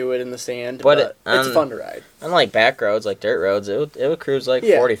 Can't do it in the sand. But it's fun to ride. Unlike back roads, like dirt roads, it would cruise like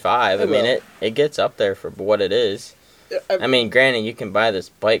 45. I mean, it gets up there for what it is. I mean, granted, you can buy this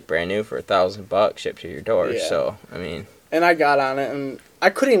bike brand new for $1,000 shipped to your door. Yeah. So I mean. And I got on it, and I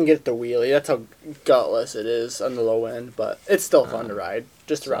couldn't even get the wheelie. That's how gutless it is on the low end. But it's still fun to ride,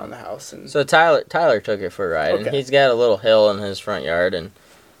 just around the house. And so Tyler took it for a ride, and he's got a little hill in his front yard, and.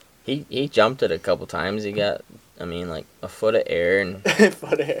 He jumped it a couple times. He got, like a foot of air.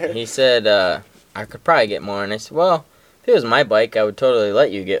 And he said, I could probably get more. And I said, well, if it was my bike, I would totally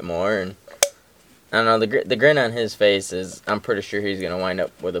let you get more. And I don't know, the grin on his face is, I'm pretty sure he's going to wind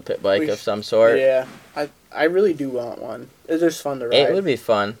up with a pit bike of some sort. Yeah, I really do want one. It's just fun to ride. It would be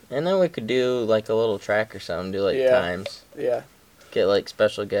fun. And then we could do, like, a little track or something, do, like, times. Yeah. Get, like,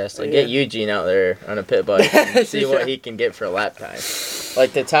 special guests. Like, get Eugene out there on a pit bike and see what he can get for a lap time.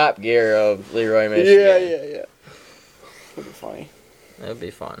 Like the Top Gear of Leroy, Michigan. Yeah. That'd be funny. That would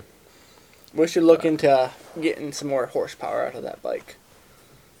be fun. We should look into getting some more horsepower out of that bike.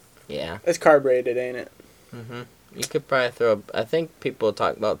 Yeah. It's carbureted, ain't it? Mm-hmm. You could probably throw... I think people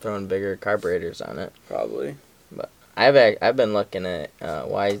talk about throwing bigger carburetors on it. Probably. But I've been looking at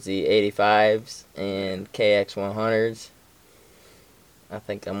YZ85s and KX100s. I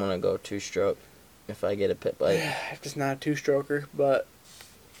think I'm going to go two-stroke if I get a pit bike. It's not a two-stroker, but...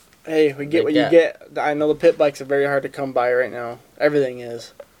 Hey, we get what you get. I know the pit bikes are very hard to come by right now. Everything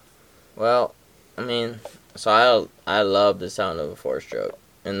is. Well, I mean... So I love the sound of a four-stroke.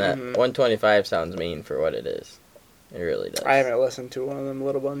 And that 125 sounds mean for what it is. It really does. I haven't listened to one of them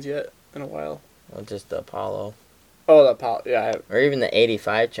little ones yet in a while. Well, just the Apollo. Oh, the Apollo, yeah. Or even the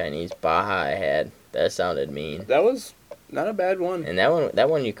 85 Chinese Baja I had. That sounded mean. That was not a bad one. And that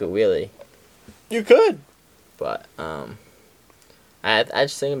one you could wheelie. You could. But, I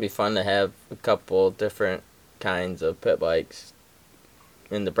just think it'd be fun to have a couple different kinds of pit bikes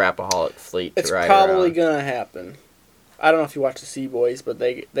in the Braapaholic fleet to ride around. It's probably going to happen. I don't know if you watch the Sea Boys, but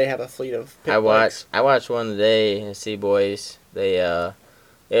they have a fleet of pit bikes. I watched one today, the Sea Boys. They I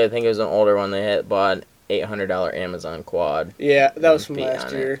think it was an older one. They had bought an $800 Amazon quad. Yeah, that was from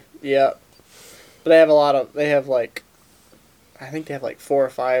last year. Yeah. But they have I think they have like 4 or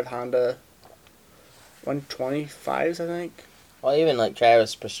 5 Honda 125s, I think. Well, even like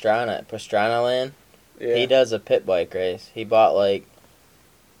Travis Pastrana at Pastrana Land, he does a pit bike race. He bought like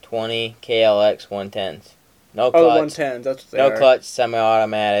 20 KLX 110s. No clutch. Oh, 110s, that's what they are. No clutch,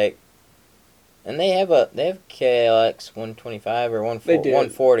 semi-automatic. And they have KLX 125 or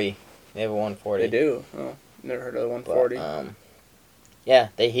 140. They have a 140. They do. Oh, never heard of the 140. But, yeah,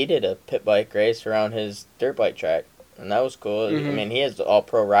 he did a pit bike race around his dirt bike track, and that was cool. I mean, he has all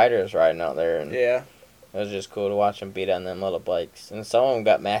pro riders riding out there, and it was just cool to watch him beat on them little bikes. And some of them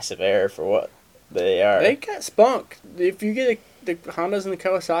got massive air for what they are. They got spunk. If you get the Hondas and the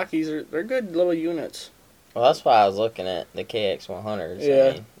Kawasaki's, they're good little units. Well, that's why I was looking at the KX100s.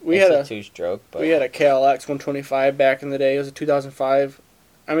 Yeah, I mean, we had a two-stroke. But we had a KLX 125 back in the day. It was a 2005.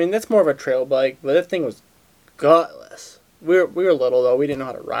 I mean, that's more of a trail bike, but that thing was gutless. We were little though. We didn't know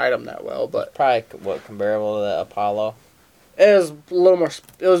how to ride them that well, but probably comparable to the Apollo. It was a little more.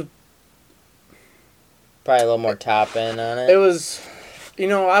 It was probably a little more top end on it. It was, I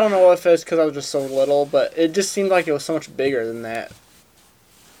don't know if it's because I was just so little, but it just seemed like it was so much bigger than that.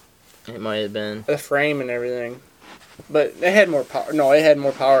 It might have been. The frame and everything. But it had more power. No, it had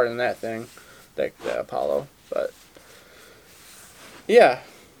more power than that thing. The Apollo. But, yeah.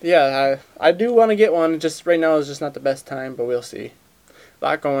 Yeah, I do want to get one. Just right now is just not the best time, but we'll see. A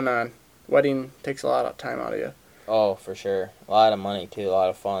lot going on. Wedding takes a lot of time out of you. Oh, for sure. A lot of money, too. A lot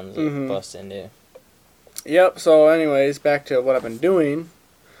of funds that bust into. Yep, so anyways, back to what I've been doing.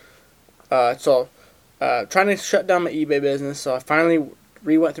 Trying to shut down my eBay business, so I finally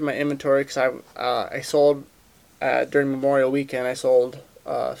went through my inventory because I sold during Memorial Weekend. I sold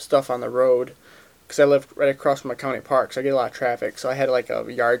stuff on the road because I live right across from my county park, so I get a lot of traffic. So I had like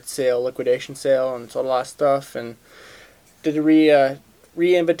a yard sale, liquidation sale, and sold a lot of stuff. And did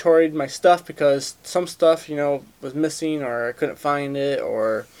re-inventoried my stuff because some stuff was missing or I couldn't find it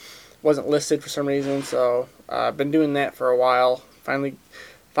or wasn't listed for some reason. So I've been doing that for a while. Finally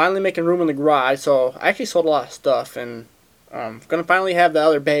making room in the garage. So I actually sold a lot of stuff and. I'm gonna finally have the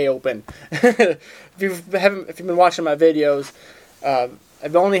other bay open. If you've been watching my videos,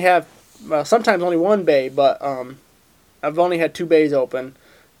 I've only sometimes only one bay, but I've only had 2 bays open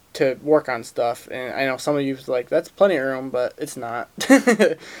to work on stuff. And I know some of you's like, that's plenty of room, but it's not.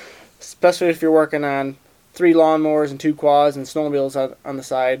 Especially if you're working on 3 lawnmowers and 2 quads and snowmobiles on the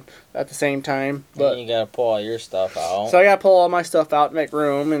side at the same time. But and you gotta pull all your stuff out. So I gotta pull all my stuff out to make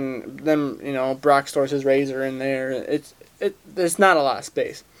room, and then Brock stores his razor in there. There's not a lot of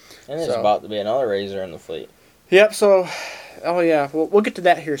space. And there's about to be another razor in the fleet. Yep, so, we'll get to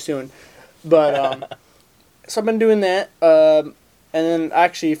that here soon. But, so I've been doing that. And then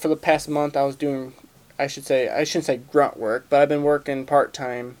actually for the past month I was doing, I shouldn't say grunt work, but I've been working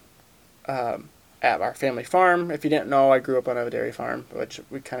part-time at our family farm. If you didn't know, I grew up on a dairy farm, which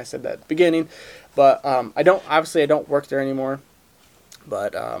we kind of said that at the beginning. But I don't work there anymore.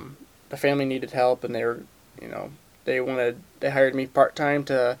 But the family needed help, and they were, they hired me part-time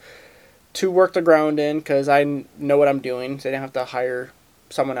to work the ground in because I know what I'm doing, so they didn't have to hire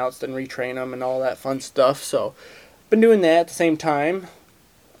someone else then retrain them and all that fun stuff. So been doing that at the same time.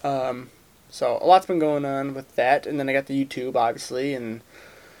 So a lot's been going on with that, and then I got the YouTube obviously and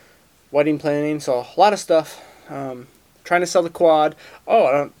wedding planning. So a lot of stuff. Trying to sell the quad.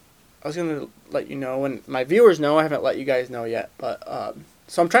 I was gonna let you know, and my viewers know. I haven't let you guys know yet, but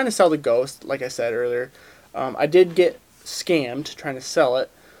so I'm trying to sell the Ghost, like I said earlier. I did get scammed trying to sell it,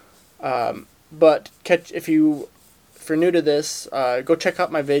 but if you're new to this, go check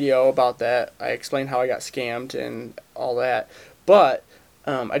out my video about that. I explained how I got scammed and all that. But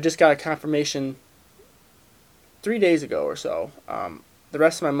I just got a confirmation 3 days ago or so. The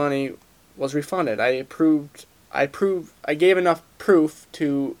rest of my money was refunded. I gave enough proof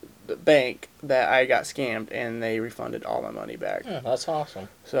to the bank that I got scammed, and they refunded all my money back. Yeah, that's awesome.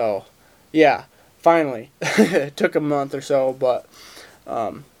 So, yeah, finally. It took a month or so, but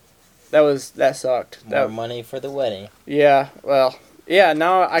that sucked. More money for the wedding. Yeah, well, yeah.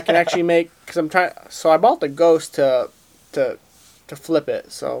 Now I can actually make, because I'm trying. So I bought the Ghost to flip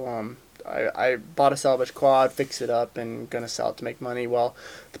it. So I bought a salvage quad, fixed it up, and gonna sell it to make money. Well,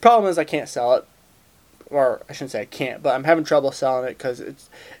 the problem is I can't sell it. Or I shouldn't say I can't, but I'm having trouble selling it because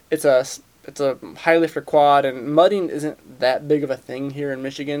it's a high lifter quad, and mudding isn't that big of a thing here in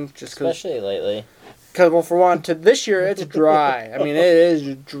Michigan. Especially lately. Because, well, for one, this year it's dry. I mean, it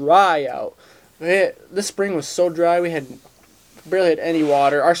is dry out. This spring was so dry, we barely had any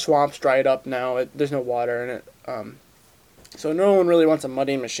water. Our swamp's dried up now. There's no water in it. So no one really wants a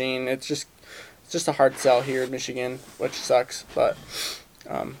mudding machine. It's just a hard sell here in Michigan, which sucks. But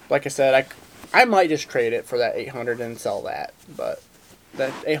like I said, I might just trade it for that 800 and sell that. But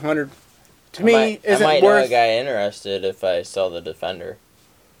that 800 to me isn't worth. I might know a guy interested if I sell the Defender.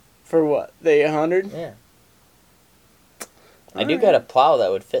 For what? The 800? Yeah. I do got a plow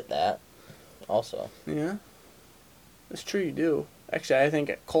that would fit that. Also. Yeah. That's true. You do. Actually, I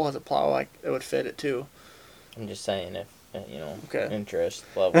think Cole has a plow it would fit it too. I'm just saying if okay. Interest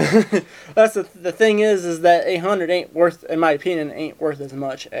level. That's the thing is that 800 ain't worth, in my opinion, ain't worth as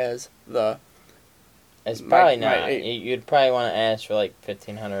much as the. It's probably not. You'd probably want to ask for like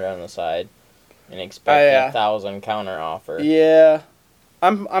 $1,500 on the side, and expect 1,000 counter offer. Yeah,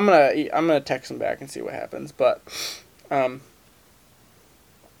 I'm gonna text him back and see what happens. But,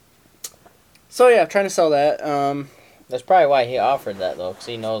 so yeah, trying to sell that. That's probably why he offered that though, because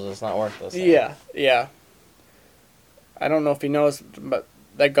he knows it's not worth the same. Yeah. I don't know if he knows, but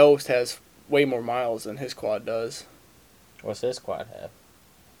that Ghost has way more miles than his quad does. What's his quad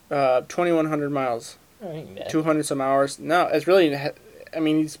have? 2,100 miles. Oh, 200 some hours. No, it's really. I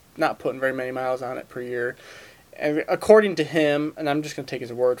mean, he's not putting very many miles on it per year. And according to him, and I'm just gonna take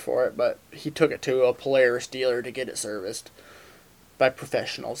his word for it, but he took it to a Polaris dealer to get it serviced by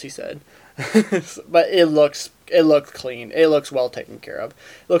professionals. He said, but it looks clean. It looks well taken care of.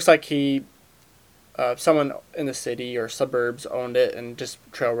 It looks like someone in the city or suburbs owned it and just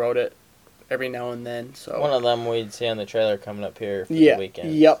trail rode it every now and then. So one of them we'd see on the trailer coming up here for the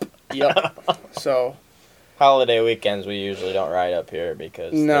weekend. Yep. So holiday weekends we usually don't ride up here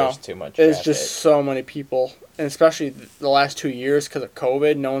because there's too much traffic. There's just so many people, and especially the last 2 years because of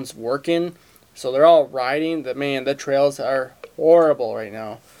COVID, no one's working, so they're all riding. The trails are horrible right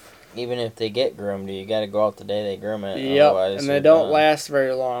now. Even if they get groomed, you got to go out the day they groom it. Yep, and they don't last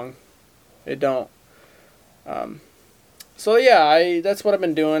very long. They don't. So yeah, that's what I've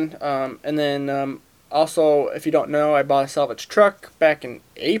been doing. And then also, if you don't know, I bought a salvage truck back in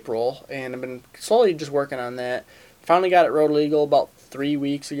April, and I've been slowly just working on that. Finally got it road legal about 4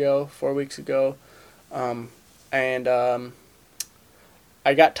 weeks ago. And I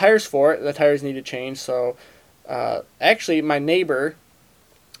got tires for it. The tires need to change. So actually, my neighbor,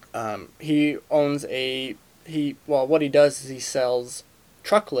 he owns what he does is he sells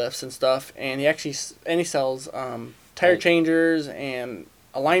truck lifts and stuff, and he sells tire changers and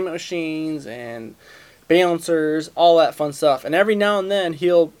alignment machines and balancers, all that fun stuff. And every now and then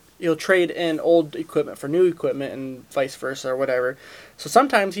he'll trade in old equipment for new equipment and vice versa or whatever. So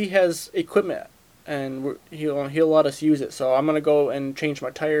sometimes he has equipment and he'll let us use it. So I'm gonna go and change my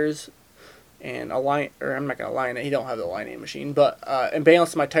tires and I'm not gonna align it. He don't have the aligning machine, but and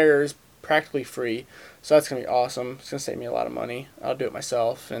balance my tires practically free. So that's going to be awesome. It's going to save me a lot of money. I'll do it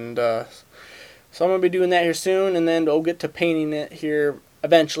myself. And so I'm going to be doing that here soon. And then we'll get to painting it here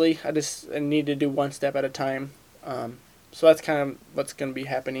eventually. I need to do one step at a time. So that's kind of what's going to be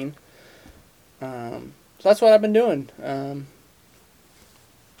happening. So that's what I've been doing. I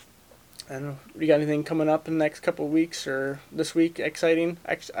don't know. You got anything coming up in the next couple of weeks or this week exciting?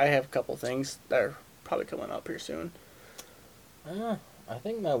 Actually, I have a couple things that are probably coming up here soon. I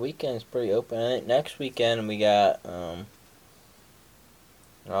think my weekend's pretty open. I think next weekend we got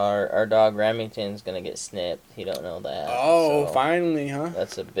Our dog Remington's gonna get snipped. He don't know that. Oh, so finally, huh?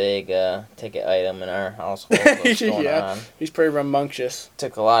 That's a big ticket item in our household. What's going on? He's pretty rambunctious.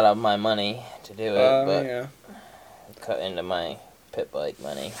 Took a lot of my money to do it, but yeah. cut into my pit bike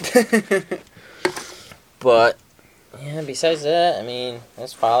money. But yeah, besides that, I mean,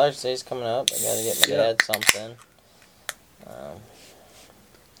 it's Father's Day's coming up. I gotta get my dad something.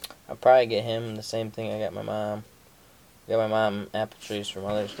 I'll probably get him the same thing I got my mom. Got my mom apple trees for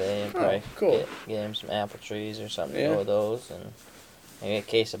Mother's Day, and probably cool. get him some apple trees or something to go with those, and maybe a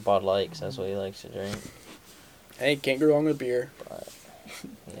case of Bud Light, 'cause that's what he likes to drink. Hey, can't go wrong with beer. But,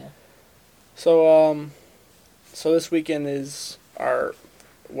 yeah. So this weekend is our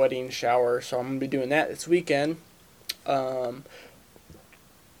wedding shower, so I'm gonna be doing that this weekend.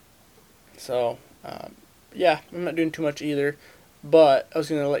 Yeah, I'm not doing too much either, but I was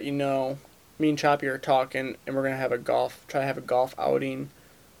gonna let you know. Me and Choppy are talking, and we're gonna have try to have a golf outing.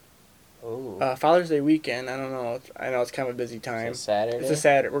 Ooh. Father's Day weekend. I don't know. I know it's kind of a busy time. It's a Saturday. It's a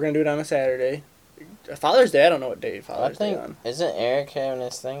Saturday. We're gonna do it on a Saturday. Father's Day. I don't know what day Father's Day on. Isn't Eric having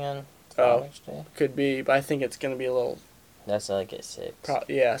his thing on Father's Day? Could be, but I think it's gonna be a little. That's like at 6.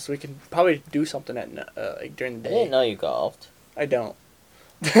 Yeah, so we can probably do something at like during the day. I didn't know you golfed. I don't.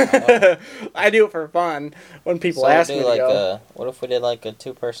 I do it for fun when people ask me to go. What if we did like a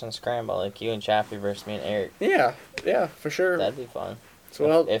 2-person scramble, like you and Chappie versus me and Eric? Yeah, for sure. That'd be fun.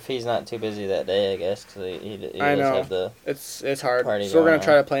 So if he's not too busy that day, I guess, because he I does know. have the it's hard. party So we're gonna going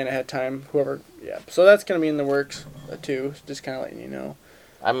try on. to plan ahead of time. So that's gonna be in the works too. Just kind of letting you know.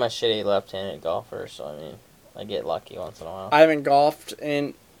 I'm a shitty left-handed golfer, so I mean, I get lucky once in a while. I haven't golfed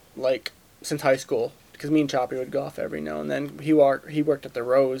since high school. Because me and Choppy would golf every now and then. He worked at the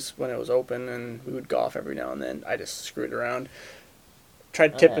Rose when it was open, and we would golf every now and then. I just screwed around.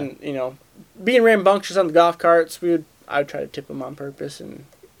 Tried tipping, being rambunctious on the golf carts. I would try to tip them on purpose, and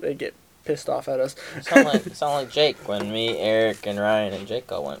they'd get pissed off at us. Sound like Jake when me, Eric, and Ryan and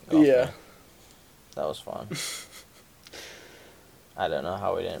Jake all went golfing. Yeah. That was fun. I don't know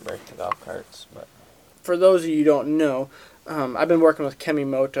how we didn't break the golf carts, but... For those of you who don't know, I've been working with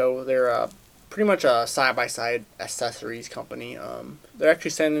Kemimoto. They're pretty much a side-by-side accessories company. They're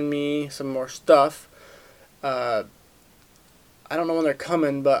actually sending me some more stuff. I don't know when they're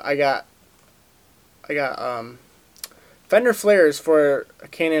coming, but I got fender flares for a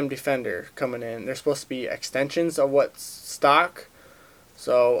Can-Am Defender coming in. They're supposed to be extensions of what's stock.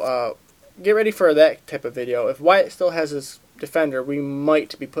 So get ready for that type of video. If Wyatt still has his Defender, we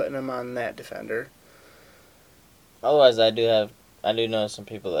might be putting him on that Defender. Otherwise, I do know some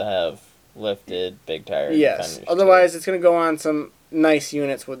people that have lifted big tire Yes. Defenders Otherwise, too. it's going to go on some nice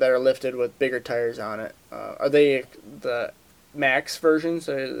units that are lifted with bigger tires on it. Are they the max versions?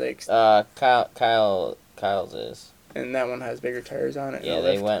 Or are they Kyle's is. And that one has bigger tires on it. Yeah,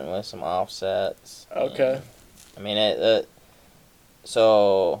 they went with some offsets. Okay. I mean,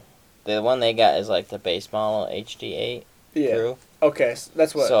 so the one they got is like the base model HD8 crew. Okay, so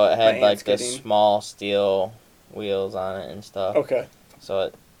that's what. So it had like the getting. small steel wheels on it and stuff. Okay.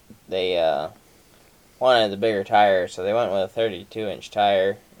 So they wanted the bigger tire, so they went with a 32-inch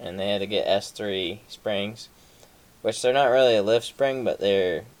tire, and they had to get S3 springs, which they're not really a lift spring, but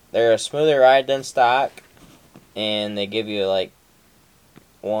they're a smoother ride than stock, and they give you like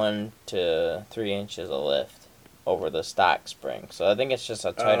 1 to 3 inches of lift over the stock spring. So I think it's just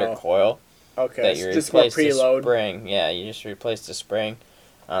a tighter coil. Okay, that you just more replace the preload. spring. Yeah, you just replace the spring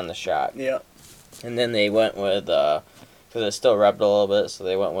on the shock. Yeah. And then they went with, because it still rubbed a little bit, so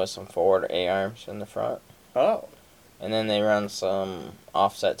they went with some forward A-arms in the front. Oh. And then they run some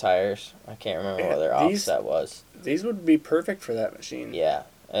offset tires. I can't remember what their offset was. These would be perfect for that machine. Yeah.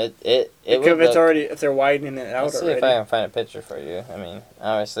 If they're widening it out let's see already. if I can find a picture for you. I mean,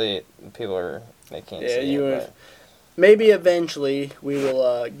 obviously, they can't see it. But maybe eventually we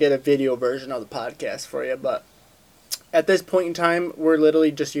will get a video version of the podcast for you, but at this point in time, we're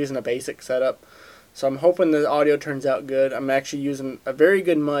literally just using a basic setup. So I'm hoping the audio turns out good. I'm actually using a very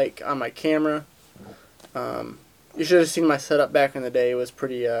good mic on my camera. You should have seen my setup back in the day. It was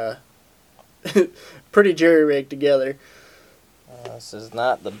pretty pretty jerry-rigged together. This is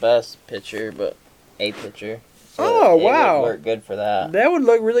not the best picture, but a picture. So it wow. would work good for that. That would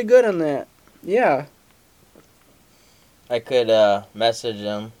look really good on that. Yeah. I could message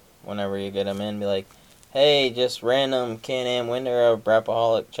them whenever you get them in, be like, hey, just random Can-Am winner of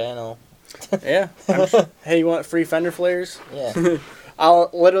Braapaholic channel. Yeah. Hey, you want free fender flares? Yeah. I'll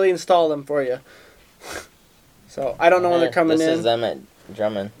literally install them for you. So, I don't know when they're coming in. This is them at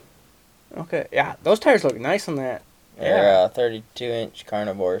Drummond. Okay. Yeah, those tires look nice on that. They're 32-inch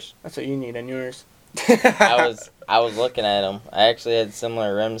carnivores. That's what you need on yours. I was looking at them. I actually had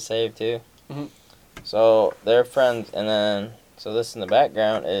similar rims saved too. Mhm. So they're friends, and then so this in the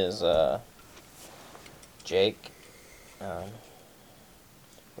background is Jake. Hangs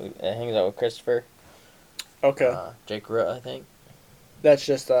out with Christopher. Okay. Jake Root, I think. That's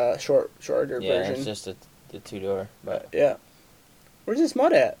just a shorter Yeah, version. it's just the 2-door, but Yeah. Where's this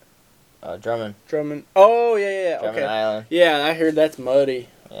mud at? Drummond. Drummond. Oh yeah. Drummond Okay. Island. Yeah, I heard that's muddy.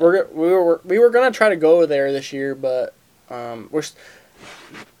 Yeah. We were gonna try to go there this year, but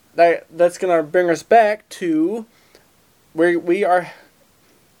that's gonna bring us back to where we are.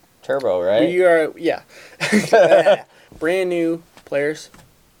 Turbo, right? We are brand new players.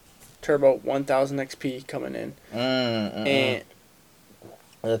 Turbo 1000 XP coming in, and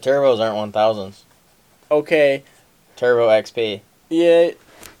the turbos aren't 1000s. Okay. Turbo XP. Yeah.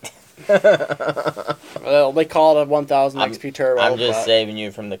 Well, they call it a 1000 XP turbo. I'm just saving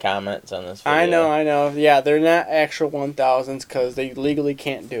you from the comments on this video. I know. Yeah, they're not actual 1000s because they legally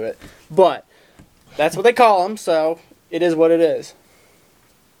can't do it. But that's what they call them, so it is what it is.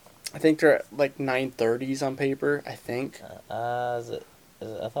 I think they're at like 930s on paper, I think. Is it,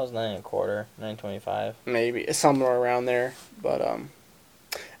 I thought it was 9.25, 925. Maybe. It's somewhere around there. But,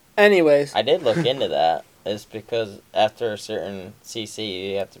 anyways. I did look into that. It's because after a certain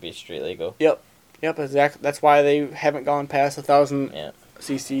CC, you have to be street legal. Yep, exactly. That's why they haven't gone past 1,000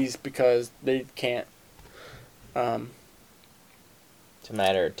 CCs, because they can't. It's a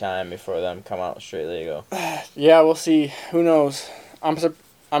matter of time before them come out street legal. Yeah, we'll see. Who knows?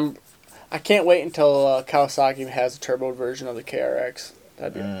 I can't wait until Kawasaki has a turbo version of the KRX.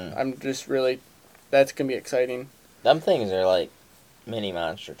 I'm just really. That's gonna be exciting. Them things are like mini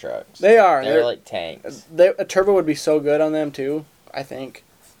monster trucks. They are. They're like tanks. A turbo would be so good on them too, I think.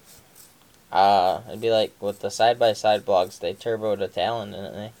 It'd be like with the side-by-side blogs, they turboed a Talon,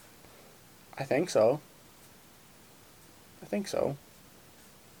 didn't they? I think so.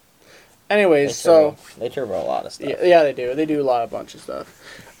 Anyways, they turbo a lot of stuff. Yeah, they do. They do a bunch of stuff.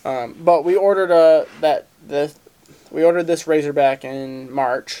 But we ordered we ordered this Razorback in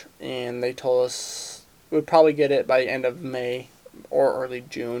March, and they told us we'd probably get it by the end of May or early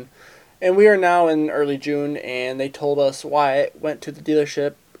June. And we are now in early June, and they told us Wyatt went to the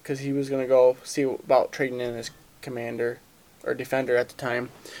dealership because he was going to go see about trading in his Commander or Defender at the time.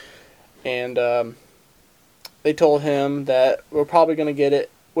 And they told him that we're probably going to get it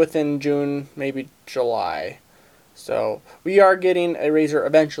within June, maybe July. So we are getting a Razor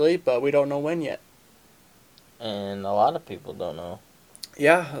eventually, but we don't know when yet. And a lot of people don't know.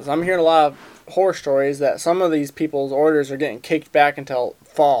 Yeah, I'm hearing a lot of horror stories that some of these people's orders are getting kicked back until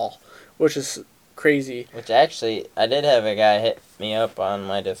fall, which is crazy. Which actually, I did have a guy hit me up on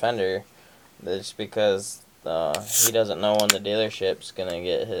my Defender just because he doesn't know when the dealership's going to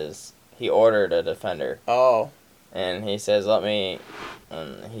get his... He ordered a Defender. Oh. And he says, he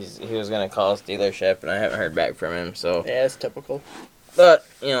was going to call his dealership, and I haven't heard back from him, so... Yeah, it's typical. But,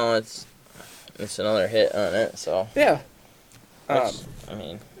 it's another hit on it, so... Yeah.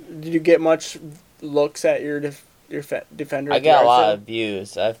 Did you get much looks at your Defender? I got a lot of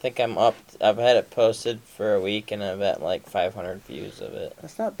views. I think I'm up... I've had it posted for a week, and I've had like 500 views of it.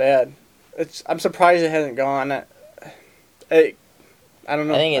 That's not bad. I'm surprised it hasn't gone. I don't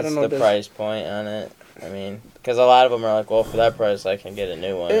know. I think it's the price point on it. Because a lot of them are like, well, for that price, I can get a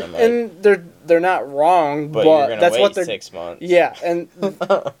new one. And they're not wrong, but you're gonna that's wait what they're 6 months. Yeah, and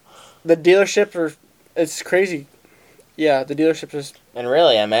the dealership it's crazy. Yeah, the dealership is. And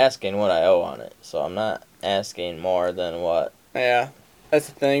really, I'm asking what I owe on it, so I'm not asking more than what. Yeah, that's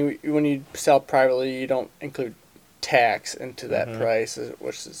the thing. When you sell privately, you don't include tax into that price,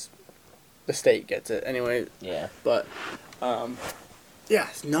 which is the state gets it anyway. Yeah. But, yeah,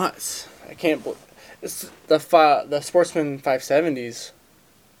 it's nuts. I can't believe. It's the Sportsman 570s.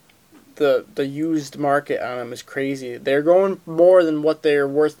 The used market on them is crazy. They're going more than what they're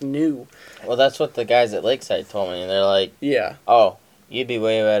worth new. Well, that's what the guys at Lakeside told me. They're like, yeah, oh, you'd be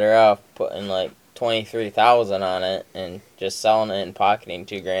way better off putting like $23,000 on it and just selling it and pocketing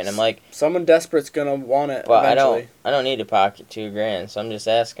 $2,000. I'm like, someone desperate's gonna want it. But eventually. I don't need to pocket $2,000. So I'm just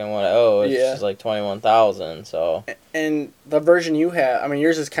asking what I owe. It's just like $21,000. So. And the version you have,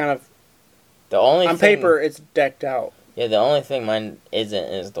 yours is kind of. The only on paper, it's decked out. Yeah, the only thing mine isn't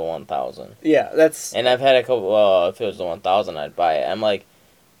is the 1,000. Yeah, that's... And I've had a couple... Well, if it was the 1,000, I'd buy it. I'm like...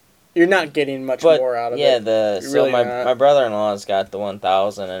 You're not getting much more out of it. Yeah, my brother-in-law's got the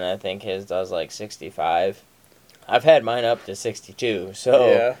 1,000, and I think his does like 65. I've had mine up to 62, so...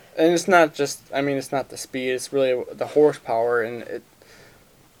 Yeah, and it's not just... it's not the speed, it's really the horsepower, and it...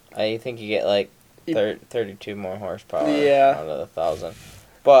 I think you get like 32 more horsepower out of the 1,000.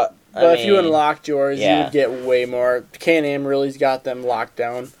 But... But if you unlocked yours, yeah. you would get way more. Can-Am really's got them locked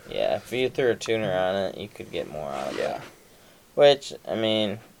down. Yeah, if you threw a tuner on it, you could get more out of it. Yeah. Which, I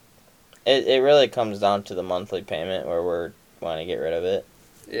mean, it really comes down to the monthly payment where we're want to get rid of it.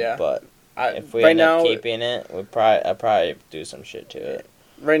 Yeah. But if we right end now, up keeping it, I'd probably do some shit to it.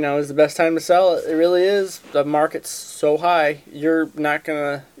 Right now is the best time to sell it. It really is. The market's so high. You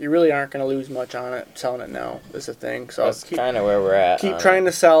really aren't gonna lose much on it selling it now. Is the thing. So that's kind of where we're at. Keep trying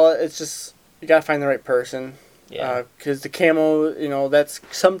to sell it. It's just you gotta find the right person. Yeah. Because the camo, that's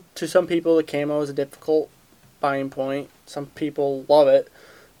to some people the camo is a difficult buying point. Some people love it.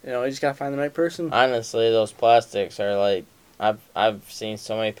 You just gotta find the right person. Honestly, those plastics are like I've seen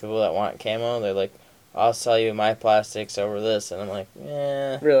so many people that want camo. They're like, I'll sell you my plastics over this, and I'm like,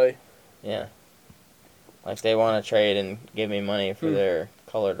 yeah. Really? Yeah. Like they want to trade and give me money for their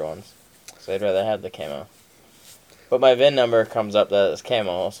colored ones, so they'd rather have the camo. But my VIN number comes up that it's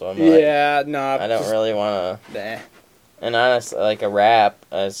camo, so I'm like, I don't really want to. Nah. And honestly, like a wrap,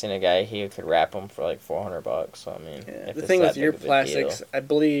 I've seen a guy, he could wrap them for like $400. So I mean, if the thing with your plastics, I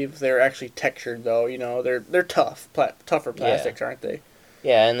believe they're actually textured though. They're tough, tougher plastics, aren't they?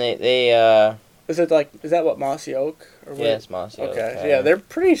 Yeah, and they Is that what mossy oak? Or what? Yeah, it's mossy oak. Okay, yeah, they're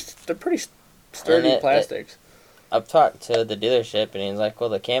pretty sturdy plastics. I've talked to the dealership, and he's like,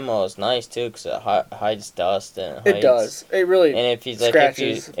 "Well, the camo is nice too, because it hides dust and it does. It really. And if he's like,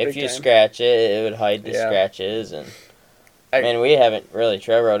 if you scratch it, it would hide the scratches. And we haven't really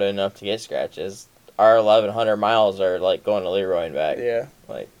trail roaded enough to get scratches. Our 1,100 miles are like going to Leroy and back. Yeah.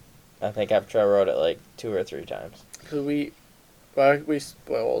 Like, I think I've trail roaded it like 2 or 3 times. Because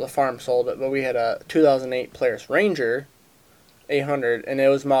the farm sold it, but we had a 2008 Polaris Ranger 800, and it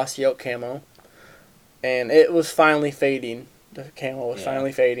was mossy oak camo, and it was finally fading. The camo was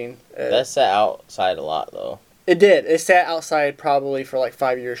finally fading. That sat outside a lot, though. It did. It sat outside probably for like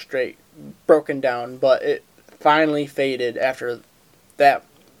 5 years straight, broken down, but it finally faded after that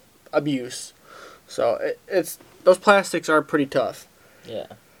abuse. So it's those plastics are pretty tough. Yeah.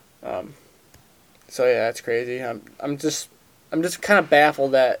 So yeah, that's crazy. I'm just kind of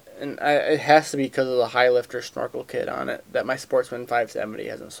baffled that, and it has to be because of the high lifter snorkel kit on it, that my Sportsman 570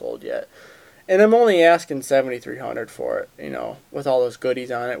 hasn't sold yet. And I'm only asking $7,300 for it, with all those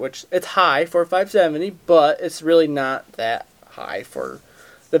goodies on it, which it's high for a 570, but it's really not that high for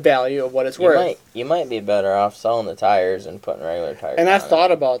the value of what it's worth. You might be better off selling the tires and putting regular tires on it. And I've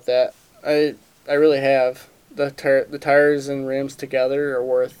thought about that. I really have. The tires and rims together are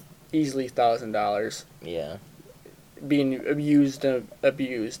worth easily $1,000. Yeah. Being used and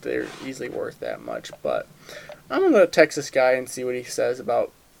abused, they're easily worth that much. But I'm going to text this guy and see what he says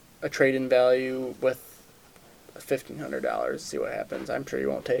about a trade-in value with $1,500. See what happens. I'm sure he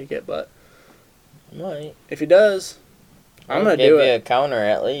won't take it, but might. If he does, I'm going to do it. Give you a counter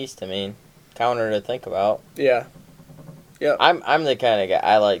at least. I mean, counter to think about. Yeah. Yeah. I'm the kind of guy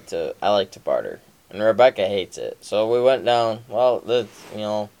I like to barter, and Rebecca hates it. So we went down. Well,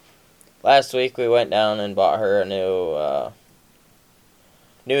 last week we went down and bought her a new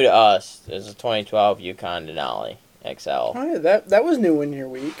to us. It was a 2012 Yukon Denali XL. Oh yeah, that was new in your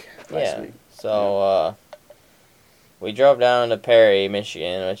week last week. So we drove down to Perry,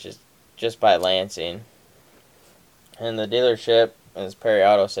 Michigan, which is just by Lansing. And the dealership is Perry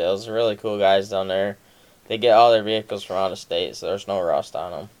Auto Sales. They're really cool guys down there. They get all their vehicles from out of state, so there's no rust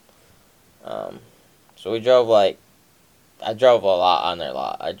on them. So we drove I drove a lot on their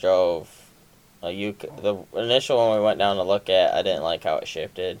lot. I drove the initial one we went down to look at, I didn't like how it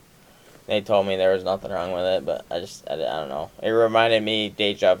shifted. They told me there was nothing wrong with it, but I don't know. It reminded me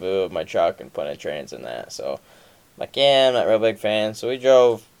deja vu of my truck and putting a trans in that. So, I'm not a real big fan. So we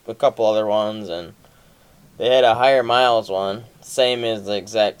drove a couple other ones, and they had a higher miles one, same as the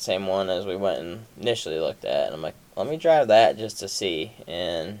exact same one as we went and initially looked at. And I'm like, let me drive that just to see.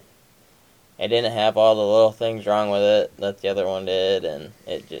 And it didn't have all the little things wrong with it that the other one did, and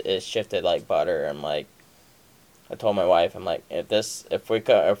it shifted like butter. I'm like, I told my wife, I'm like, if we're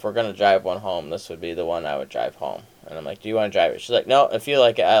gonna drive one home, this would be the one I would drive home. And I'm like, do you want to drive it? She's like, no, if you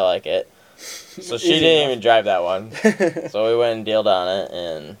like it, I like it. So she didn't even drive that one. So we went and dealed on it,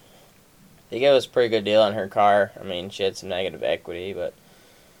 and they gave us a pretty good deal on her car. I mean, she had some negative equity, but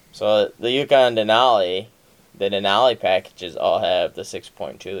so the Yukon Denali, the Denali packages all have the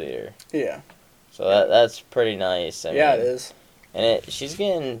 6.2 liter. Yeah. So that's pretty nice. I mean, it is. And she's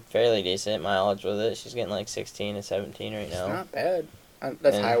getting fairly decent mileage with it. She's getting like 16 to 17 right now. It's not bad.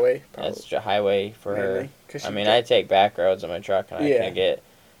 That's highway, probably. That's highway for her. I mean, I take back roads on my truck, and I can get...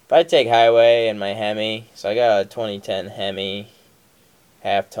 If I take highway and my Hemi, so I got a 2010 Hemi,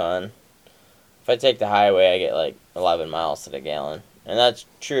 half ton. If I take the highway, I get like 11 miles to the gallon. And that's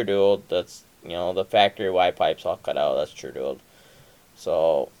true dual. That's, the factory Y pipes all cut out. That's true dual.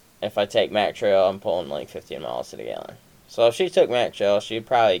 So if I take Mac Trail, I'm pulling like 15 miles to the gallon. So if she took Mac Trail, she'd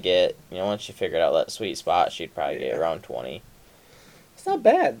probably get, once she figured out that sweet spot, she'd probably get around 20. It's not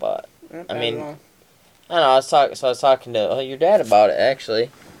bad. But, not I bad mean, at all. I don't know, I was talking to your dad about it, actually.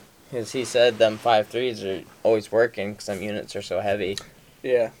 Because he said them 5.3s are always working because them units are so heavy.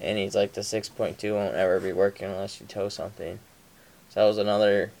 Yeah. And he's like, the 6.2 won't ever be working unless you tow something. So that was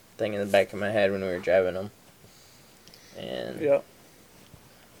another thing in the back of my head when we were driving them. And yep.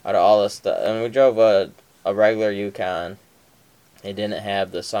 Out of all this stuff, we drove a regular Yukon. It didn't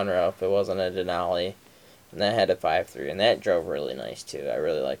have the sunroof. It wasn't a Denali. And that had a 5.3. And that drove really nice, too. I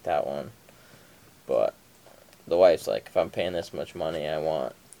really liked that one. But the wife's like, if I'm paying this much money, I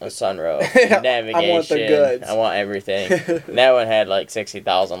want a sunroof, navigation. I want the goods. I want everything. And that one had like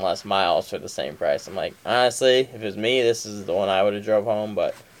 60,000 less miles for the same price. I'm like, honestly, if it was me, this is the one I would have drove home.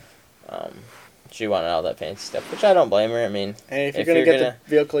 But she wanted all that fancy stuff, which I don't blame her. I mean, hey, if you're gonna get the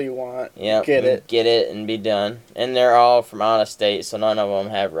vehicle you want, get it and be done. And they're all from out of state, so none of them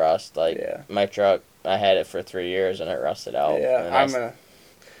have rust. Like my truck, I had it for 3 years and it rusted out. Yeah,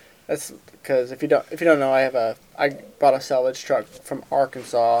 that's because if you don't know, I bought a salvage truck from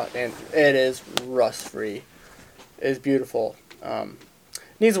Arkansas and it is rust free. It's beautiful.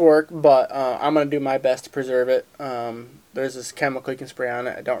 Needs work, but I'm gonna do my best to preserve it. There's this chemical you can spray on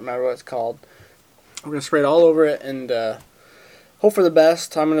it. I don't remember what it's called. We're gonna spray it all over it and hope for the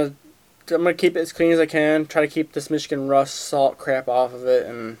best. I'm gonna keep it as clean as I can. Try to keep this Michigan rust salt crap off of it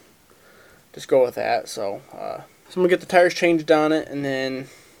and just go with that. So I'm gonna get the tires changed on it and then.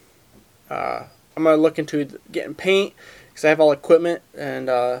 I'm going to look into getting paint because I have all equipment and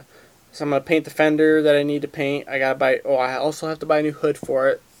so I'm going to paint the fender that I need to paint. I also have to buy a new hood for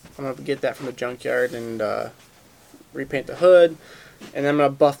it. I'm going to get that from the junkyard and repaint the hood, and then I'm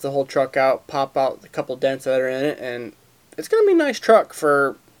going to buff the whole truck out, pop out a couple dents that are in it, and it's going to be a nice truck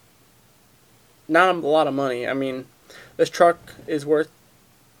for not a lot of money. I mean, this truck is worth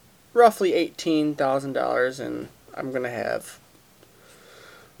roughly $18,000 and I'm going to have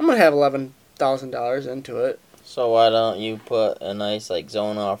 $11,000 into it. So why don't you put a nice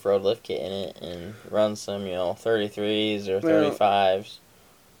zone off-road lift kit in it and run some 33s or 35s?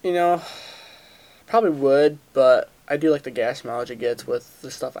 Probably would, but I do like the gas mileage it gets with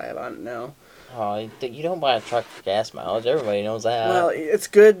the stuff I have on it now. Oh, you don't buy a truck for gas mileage. Everybody knows that. Well, it's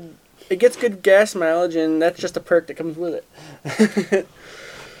good. It gets good gas mileage, and that's just a perk that comes with it.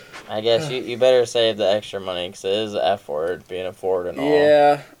 I guess you better save the extra money because it is an F word, being a Ford and all.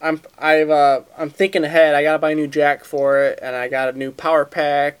 Yeah, I'm thinking ahead. I gotta buy a new jack for it, and I got a new power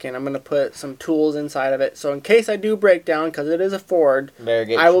pack, and I'm gonna put some tools inside of it. So in case I do break down, because it is a Ford,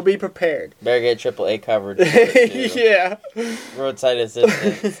 I will be prepared. Better get AAA coverage. Yeah. Roadside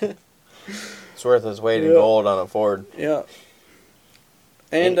assistance. It's worth its weight in gold on a Ford. Yeah.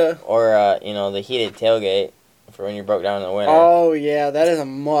 And the heated tailgate. For when you broke down in the winter. Oh, yeah, that is a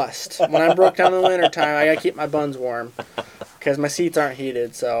must. When I broke down in the winter time, I got to keep my buns warm because my seats aren't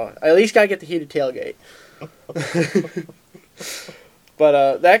heated, so I at least got to get the heated tailgate.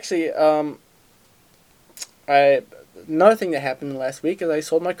 But actually, another thing that happened last week is I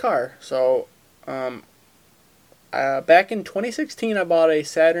sold my car. So back in 2016, I bought a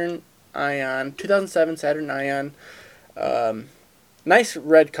Saturn Ion, 2007 Saturn Ion. Nice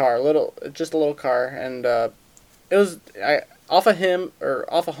red car, just a little car, and it was off a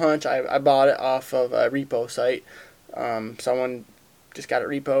hunch. I bought it off of a repo site. Someone just got it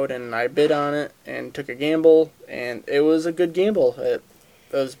repoed, and I bid on it and took a gamble, and it was a good gamble. It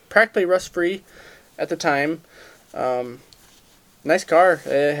was practically rust free at the time. Nice car.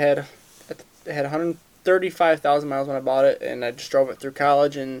 It had 135,000 miles when I bought it, and I just drove it through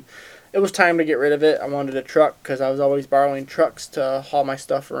college, and it was time to get rid of it. I wanted a truck because I was always borrowing trucks to haul my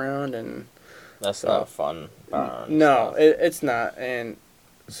stuff around, and that's not fun. No, it's not, and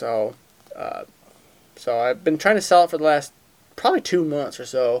so I've been trying to sell it for the last probably 2 months or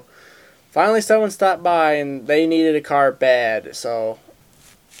so. Finally, someone stopped by and they needed a car bad, and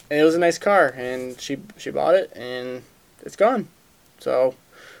it was a nice car, and she bought it, and it's gone. So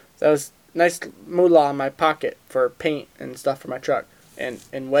that was nice moolah in my pocket for paint and stuff for my truck and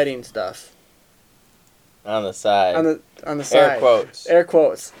wedding stuff. On the side. On the side. Air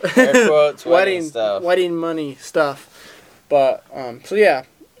quotes. Wedding stuff. Wedding money stuff. But so yeah.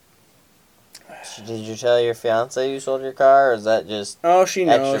 Did you tell your fiance you sold your car, or is that just she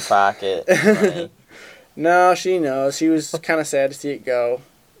knows. Extra pocket money? No, she knows. She was kind of sad to see it go.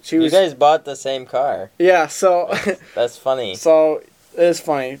 You guys bought the same car. Yeah, so that's funny. So It is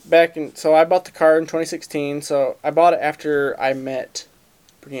funny. So I bought the car in 2016. So I bought it after I met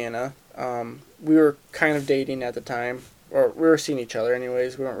Brianna. We were kind of dating at the time, or we were seeing each other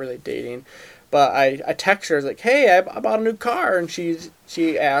anyways. We weren't really dating, but I texted her, I was like, "Hey, I bought a new car," and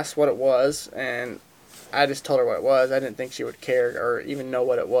she asked what it was, and I just told her what it was. I didn't think she would care or even know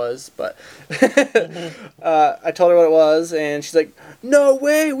what it was, but I told her what it was, and she's like, "No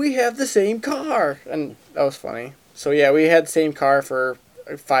way, we have the same car," and that was funny. So yeah, we had the same car for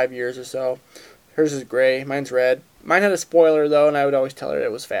 5 years or so. Hers is gray, mine's red. Mine had a spoiler though, and I would always tell her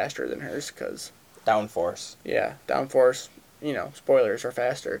it was faster than hers because Downforce. yeah, downforce. Spoilers are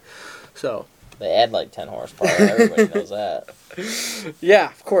faster. So They add like 10 horsepower. Everybody knows that.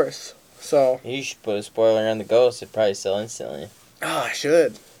 yeah, of course. So You should put a spoiler on the Ghost. It'd probably sell instantly. oh, I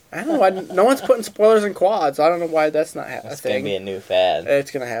should. I don't know why no one's putting spoilers in quads. I don't know why that's not a It's thing. gonna be a new fad.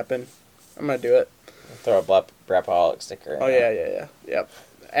 It's gonna happen. I'm gonna do it. Throw a Braapaholic sticker in Oh there. yeah. Yep.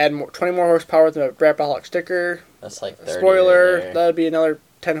 Add 20 more horsepower with the Braapaholic sticker. That's like 30 Spoiler. right there. That'd be another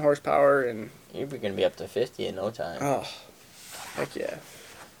 10 horsepower and You're gonna be up to 50 in no time. oh, heck yeah.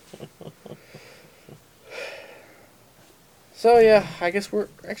 So yeah, I guess we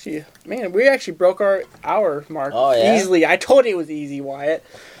actually broke our hour mark easily. I told you it was easy, Wyatt.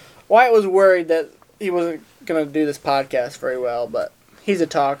 Wyatt was worried that he wasn't gonna do this podcast very well, but he's a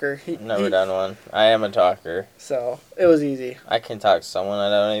talker. Never done one. I am a talker. So it was easy. I can talk to someone I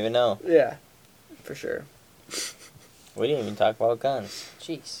don't even know. Yeah, for sure. We didn't even talk about guns.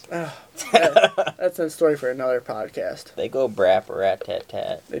 Jeez. That's a story for another podcast. They go brap or rat tat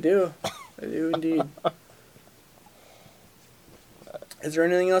tat. They do. They do indeed. Is there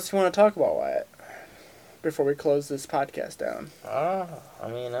anything else you want to talk about, Wyatt? Before we close this podcast down. I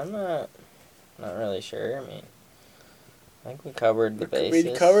mean, I'm not really sure. I mean, I think we covered the bases.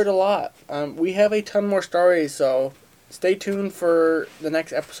 We covered a lot. We have a ton more stories, so stay tuned for the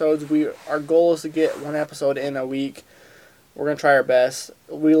next episodes. Our goal is to get one episode in a week. We're going to try our best.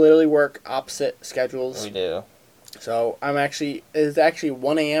 We literally work opposite schedules. We do. So it's actually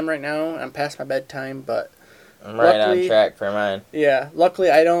 1 a.m. right now. I'm past my bedtime, but I'm right on track for mine. Yeah,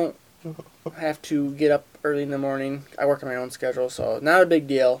 luckily I don't have to get up early in the morning. I work on my own schedule, so not a big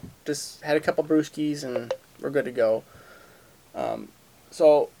deal. Just had a couple brewskis and we're good to go.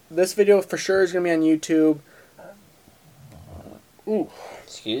 So this video for sure is going to be on YouTube. Ooh.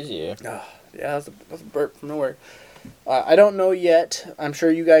 Excuse you. Yeah, that's a burp from nowhere. I don't know yet. I'm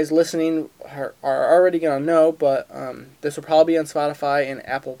sure you guys listening are already going to know, but this will probably be on Spotify and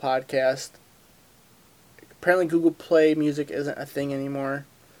Apple Podcast. Apparently Google Play Music isn't a thing anymore.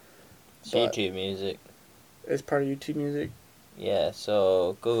 It's YouTube Music. It's part of YouTube Music? Yeah,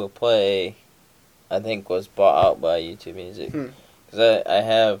 so Google Play, I think, was bought out by YouTube Music. Because I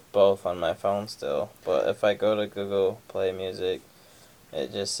have both on my phone still. But if I go to Google Play Music,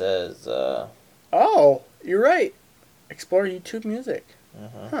 it just says... Oh, you're right. Explore YouTube Music.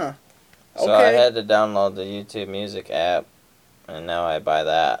 Mm-hmm. Huh. Okay. So I had to download the YouTube Music app, and now I buy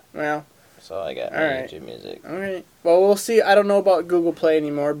that. Well... So I got my YouTube Music. Alright. Well, we'll see. I don't know about Google Play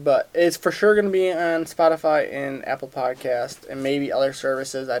anymore, but it's for sure going to be on Spotify and Apple Podcast and maybe other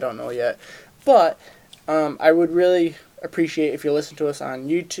services. I don't know yet. But I would really appreciate if you listen to us on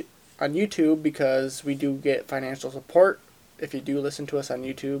YouTube because we do get financial support if you do listen to us on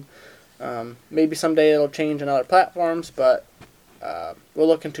YouTube. Maybe someday it'll change on other platforms, but we'll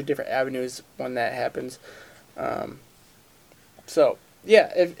look into different avenues when that happens. So...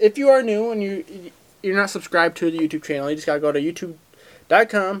 yeah, if you are new and you're not subscribed to the YouTube channel, you just gotta go to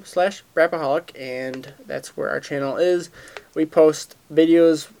youtube.com/Braapaholic, and that's where our channel is. We post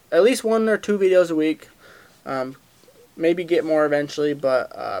videos, at least 1 or 2 videos a week. Maybe get more eventually,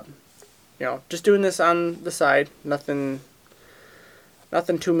 but just doing this on the side. Nothing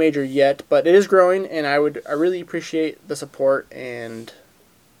too major yet, but it is growing, and I really appreciate the support. And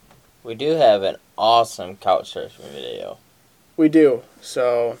we do have an awesome couch surfing video. We do.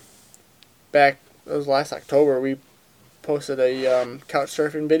 So, it was last October, we posted a couch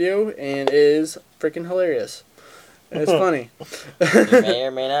surfing video, and it is freaking hilarious. And it's funny. You may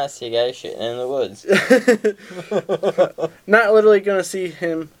or may not see guys shitting in the woods. Not literally going to see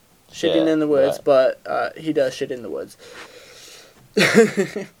him shitting in the woods, but he does shit in the woods.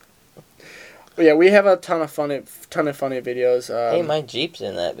 But yeah, we have a ton of funny videos. Hey, my Jeep's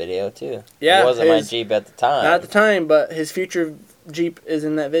in that video too. Yeah, it wasn't my Jeep at the time. Not at the time, but his future Jeep is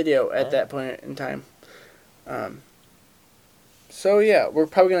in that video at that point in time. So yeah, we're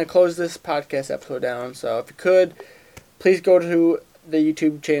probably gonna close this podcast episode down. So if you could, please go to the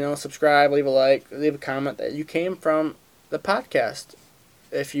YouTube channel, subscribe, leave a like, leave a comment that you came from the podcast.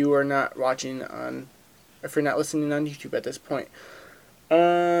 If you're not listening on YouTube at this point.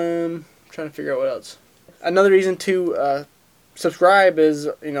 Trying to figure out what else. Another reason to subscribe is,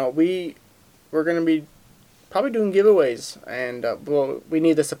 we're going to be probably doing giveaways, and we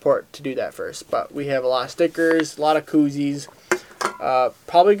need the support to do that first. But we have a lot of stickers, a lot of koozies.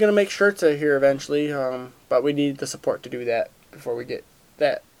 Probably going to make shirts here eventually, but we need the support to do that before we get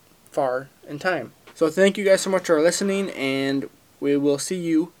that far in time. So thank you guys so much for listening, and we will see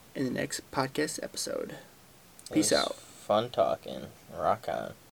you in the next podcast episode. Peace out. Fun talking. Rock on.